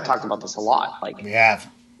you and I have talked about this a lot. We have.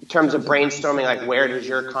 In terms of brainstorming, where does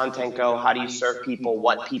your content go? How do you serve people?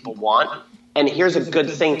 What people want? And here's a good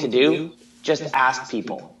thing to do. Just ask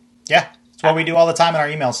people. Yeah. It's what we do all the time in our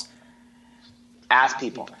emails. Ask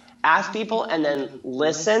people, and then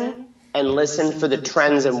listen for the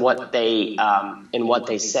trends in what they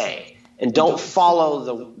say, and don't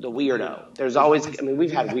follow the weirdo. There's always,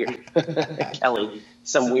 we've had Kelly,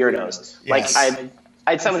 some weirdos. Yes. I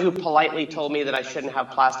had someone who politely told me that I shouldn't have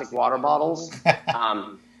plastic water bottles.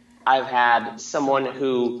 I've had someone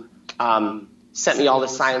who sent me all the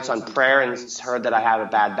science on prayer and heard that I have a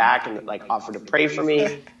bad back and offered to pray for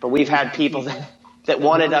me. But we've had people that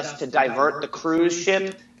wanted us to divert the cruise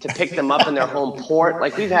ship to pick them up in their home port.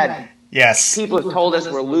 We've had people who told us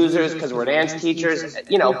we're losers because we're dance teachers.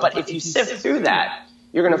 But if you sift through that,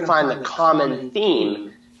 you're going to find the common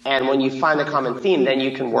theme. And when you find the common theme, then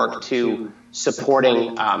you can work to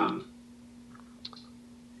supporting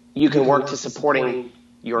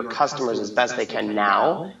your customers as best they can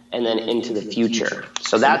now and then into the future.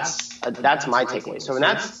 So that's my takeaway. So in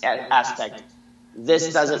that aspect,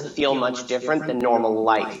 this doesn't feel much different than normal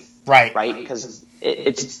life. Right. Because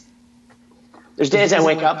there's days I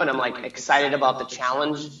wake up and I'm excited about the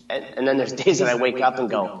challenge. And then there's days that I wake up and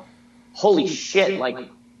go, holy shit,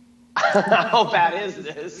 how bad is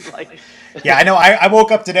this? Yeah, I know. I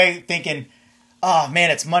woke up today thinking, oh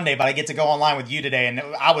man, it's Monday, but I get to go online with you today. And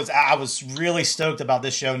I was really stoked about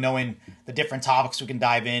this show, knowing the different topics we can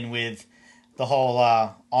dive in with, the whole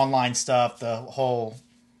online stuff, the whole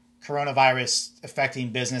coronavirus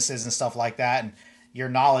affecting businesses and stuff like that, and your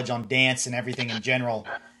knowledge on dance and everything in general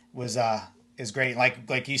is great.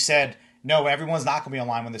 Like you said, no, everyone's not going to be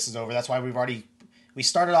online when this is over. That's why we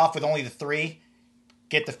started off with only the 3,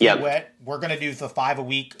 get the feet wet. We're going to do the 5 a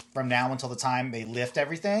week from now until the time they lift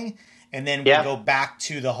everything, and then we'll go back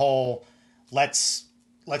to the whole let's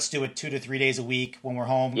do it 2 to 3 days a week when we're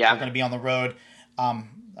home. We're going to be on the road. I'm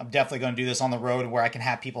definitely going to do this on the road where I can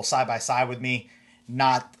have people side by side with me,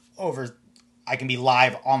 I can be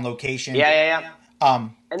live on location.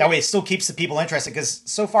 That way it still keeps the people interested, because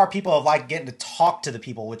so far people have liked getting to talk to the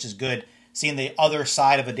people, which is good. Seeing the other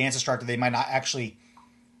side of a dance instructor they might not actually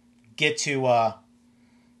get to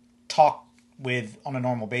talk with on a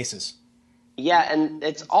normal basis. Yeah, and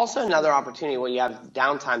it's also another opportunity when you have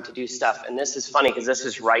downtime to do stuff. And this is funny because this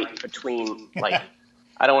is right between, I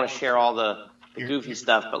don't want to share all the goofy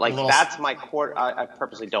stuff, but that's my quarter. I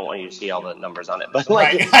purposely don't want you to see all the numbers on it, but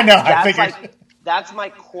right. I know. I figured. That's my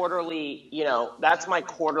quarterly. That's my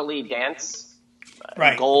quarterly dance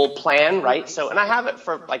right. goal plan, right? So, and I have it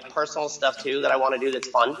for personal stuff too that I want to do that's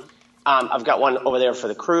fun. I've got one over there for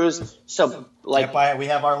the cruise. So like, we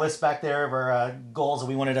have our list back there of our goals that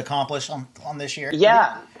we wanted to accomplish on this year.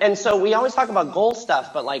 Yeah. And so we always talk about goal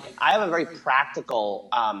stuff, but like I have a very practical,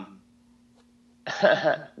 I'll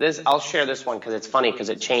share this one because it's funny because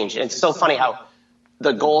it changed. It's so funny how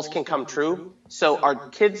the goals can come true. So our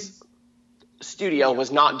kids' studio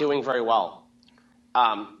was not doing very well.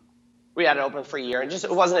 We had it open for a year and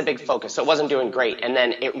it wasn't a big focus. So it wasn't doing great. And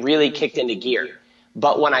then it really kicked into gear.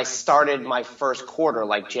 But when I started my first quarter,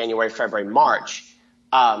 like January, February, March,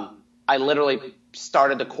 I literally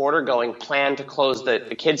started the quarter going plan to close the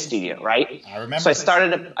kids' studio, right? I remember. So I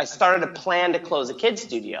started a plan to close the kids'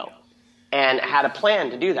 studio and had a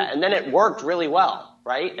plan to do that. And then it worked really well,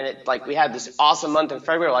 right? And it like we had this awesome month in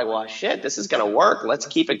February, like, well, shit, this is going to work. Let's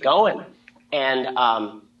keep it going.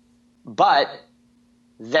 And but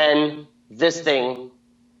then this thing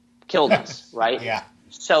killed us, right? Yeah.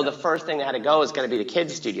 So the first thing that had to go is going to be the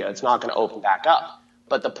kids' studio. It's not going to open back up.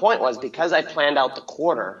 But the point was because I planned out the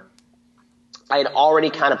quarter, I had already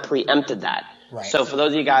kind of preempted that. Right. So for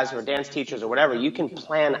those of you guys who are dance teachers or whatever, you can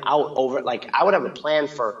plan out over, like I would have a plan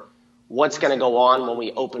for what's going to go on when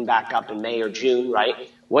we open back up in May or June,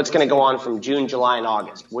 right? What's going to go on from June, July, and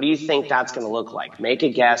August? What do you think that's going to look like? Make a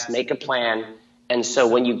guess, make a plan. And so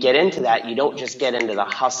when you get into that, you don't just get into the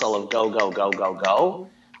hustle of go, go, go, go, go,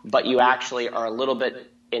 but you actually are a little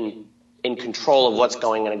bit in control of what's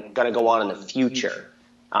going to go on in the future.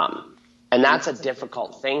 And that's a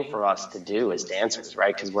difficult thing for us to do as dancers,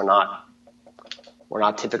 right? Because we're not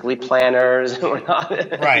typically planners. We're not,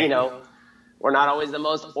 right. We're not always the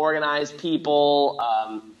most organized people.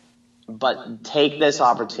 But take this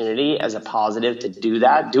opportunity as a positive to do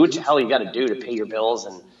that. Do what the hell you got to do to pay your bills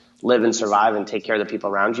and live and survive and take care of the people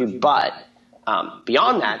around you. But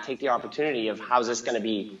beyond that, take the opportunity of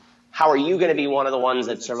how are you going to be one of the ones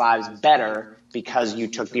that survives better because you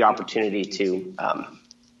took the opportunity to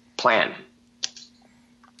plan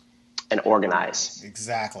and organize.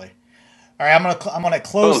 Exactly. All right, I'm gonna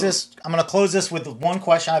close this. I'm gonna close this with one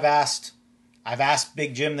question I've asked. I've asked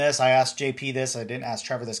Big Jim this. I asked JP this. I didn't ask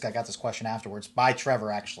Trevor this. I got this question afterwards by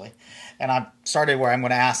Trevor actually, and I started where I'm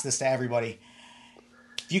going to ask this to everybody.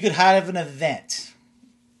 If you could have an event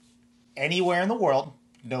anywhere in the world,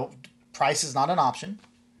 no price is not an option.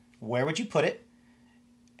 Where would you put it?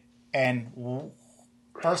 And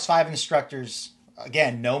first 5 instructors,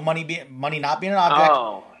 again, no money not being an object.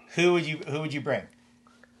 Oh. Who would you bring?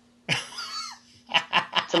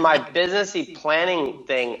 To my businessy planning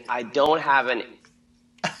thing, I don't have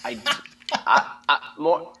I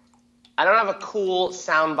don't have a cool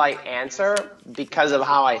soundbite answer because of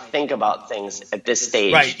how I think about things at this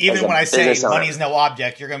stage. Right. Even when I say owner. money is no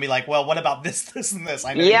object, you're going to be like, well, what about this, this, and this?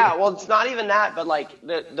 I know. Yeah. Well, it's not even that, but like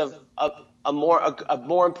a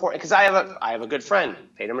more important, because I have a good friend,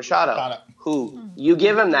 Peter Machado, who you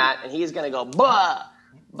give him that and he's going to go, bah.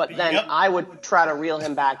 But then I would try to reel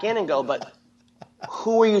him back in and go, but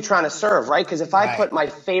who are you trying to serve, right? Because if I put my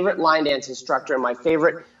favorite line dance instructor and my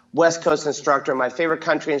favorite West Coast instructor, my favorite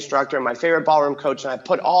country instructor, my favorite ballroom coach, and I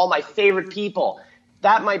put all my favorite people,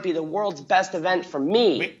 that might be the world's best event for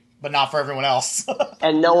me. But not for everyone else.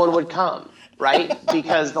 And no one would come, right?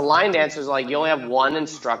 Because the line dancers are like, you only have one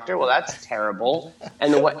instructor? Well, that's terrible.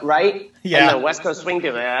 And right? Yeah. And the West Coast swing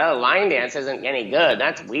people, line dance isn't any good.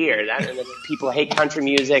 That's weird. And the people hate country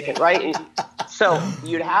music, right? And so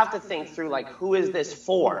you'd have to think through, like, who is this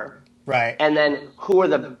for? Right. And then who are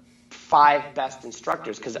the 5 best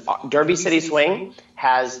instructors? Because Derby City Swing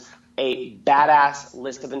has a badass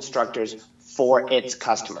list of instructors for its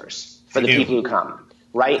customers, for the people who come,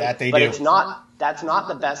 right? That they but do. That's not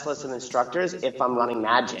the best list of instructors if I'm running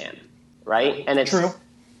Mad Jam, right? And it's true.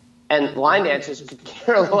 And line dancers could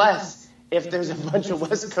care less if there's a bunch of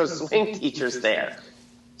West Coast swing teachers there.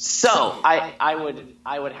 So I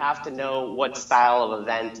would have to know what style of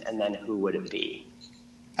event and then who would it be.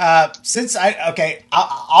 I'll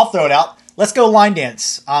throw it out. Let's go line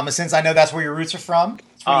dance. Since I know that's where your roots are from,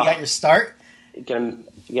 that's where you got your start. You're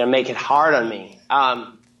gonna make it hard on me.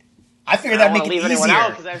 I figured that'd make it easier. I don't want to leave anyone out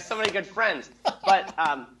because I have so many good friends. But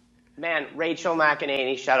man, Rachel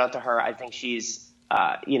McEnany, shout out to her. I think she's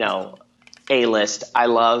A-list. I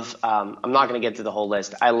love. I'm not going to get to the whole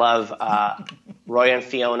list. I love Roy and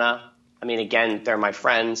Fiona. I mean, again, they're my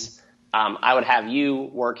friends. I would have you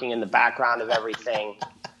working in the background of everything.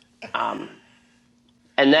 And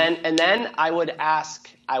then I would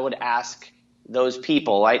ask those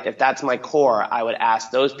people, right? If that's my core, I would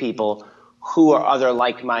ask those people who are other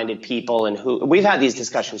like-minded people and who we've had these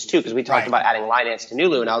discussions too, because we talked about adding line dance to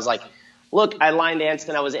Nulu, and I was like, look, I line danced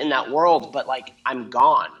and I was in that world, but like I'm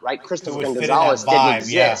gone, right? Kristen Gonzalez didn't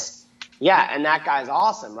exist. yeah, and that guy's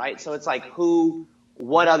awesome, right? So it's like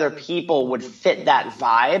what other people would fit that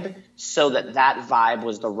vibe so that vibe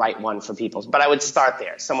was the right one for people. But I would start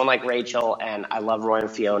there. Someone like Rachel, and I love Roy and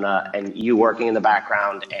Fiona, and you working in the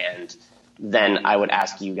background, and then I would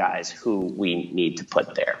ask you guys who we need to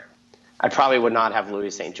put there. I probably would not have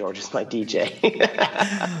Louis St. George as my DJ.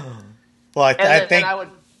 Well, I think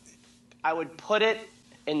I would put it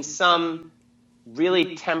in some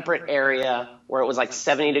really temperate area where it was like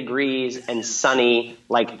 70 degrees and sunny,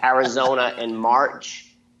 like Arizona in March,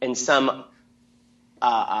 and some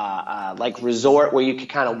like resort where you could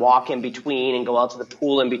kind of walk in between and go out to the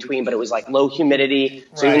pool in between, but it was like low humidity.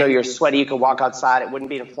 So even though you're sweaty, you could walk outside. It wouldn't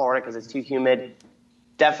be in Florida because it's too humid.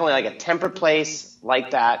 Definitely like a temperate place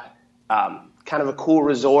like that. Kind of a cool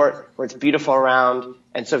resort where it's beautiful around.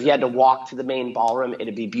 And so if you had to walk to the main ballroom,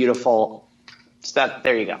 it'd be beautiful. So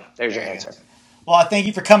there you go. There's your answer. Well, thank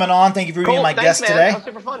you for coming on. Thank you for being my guest today. That was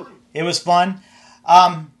super fun. It was fun.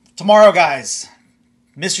 Tomorrow, guys,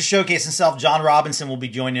 Mr. Showcase himself, John Robinson, will be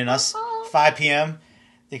joining us, 5 p.m.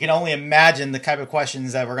 You can only imagine the type of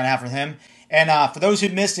questions that we're going to have from him. And for those who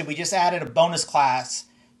missed it, we just added a bonus class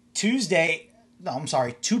 2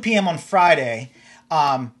 p.m. on Friday.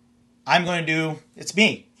 I'm going to do, it's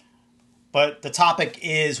me. But the topic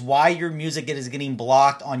is why your music is getting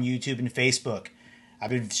blocked on YouTube and Facebook. I've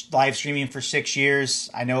been live streaming for 6 years.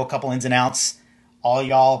 I know a couple ins and outs. All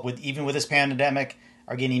y'all, even with this pandemic,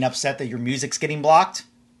 are getting upset that your music's getting blocked.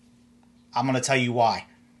 I'm going to tell you why.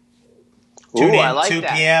 Tune in, I like 2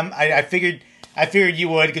 that. p.m. I figured you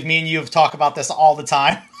would, because me and you have talked about this all the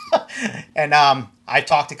time. And I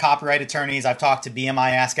talked to copyright attorneys. I've talked to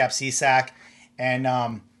BMI, ASCAP, CSAC. And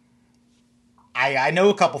I know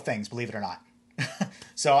a couple things, believe it or not.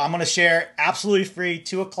 So I'm going to share absolutely free,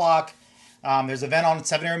 2 o'clock. There's an event on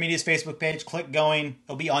 7 Era Media's Facebook page. Click going.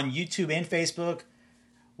 It'll be on YouTube and Facebook.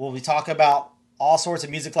 We'll be talking about all sorts of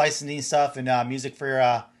music licensing stuff and music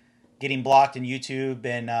for getting blocked in YouTube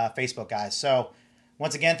and Facebook, guys. So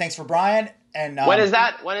once again, thanks for Brian. And when is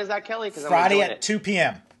that? When is that, Kelly? Friday at 2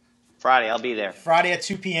 p.m. Friday, I'll be there. Friday at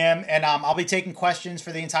 2 p.m. And I'll be taking questions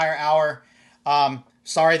for the entire hour.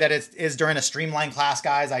 Sorry that it is during a streamlined class,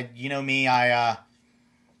 guys. You know me. I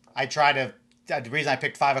try to. The reason I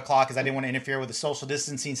picked 5 o'clock is I didn't want to interfere with the social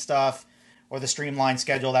distancing stuff or the streamlined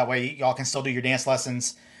schedule. That way, y'all can still do your dance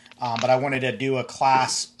lessons. But I wanted to do a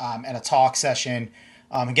class and a talk session.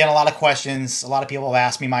 Again, a lot of questions. A lot of people have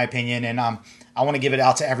asked me my opinion, and I want to give it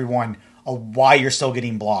out to everyone of why you're still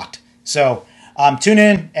getting blocked. So tune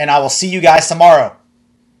in, and I will see you guys tomorrow.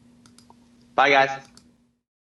 Bye, guys.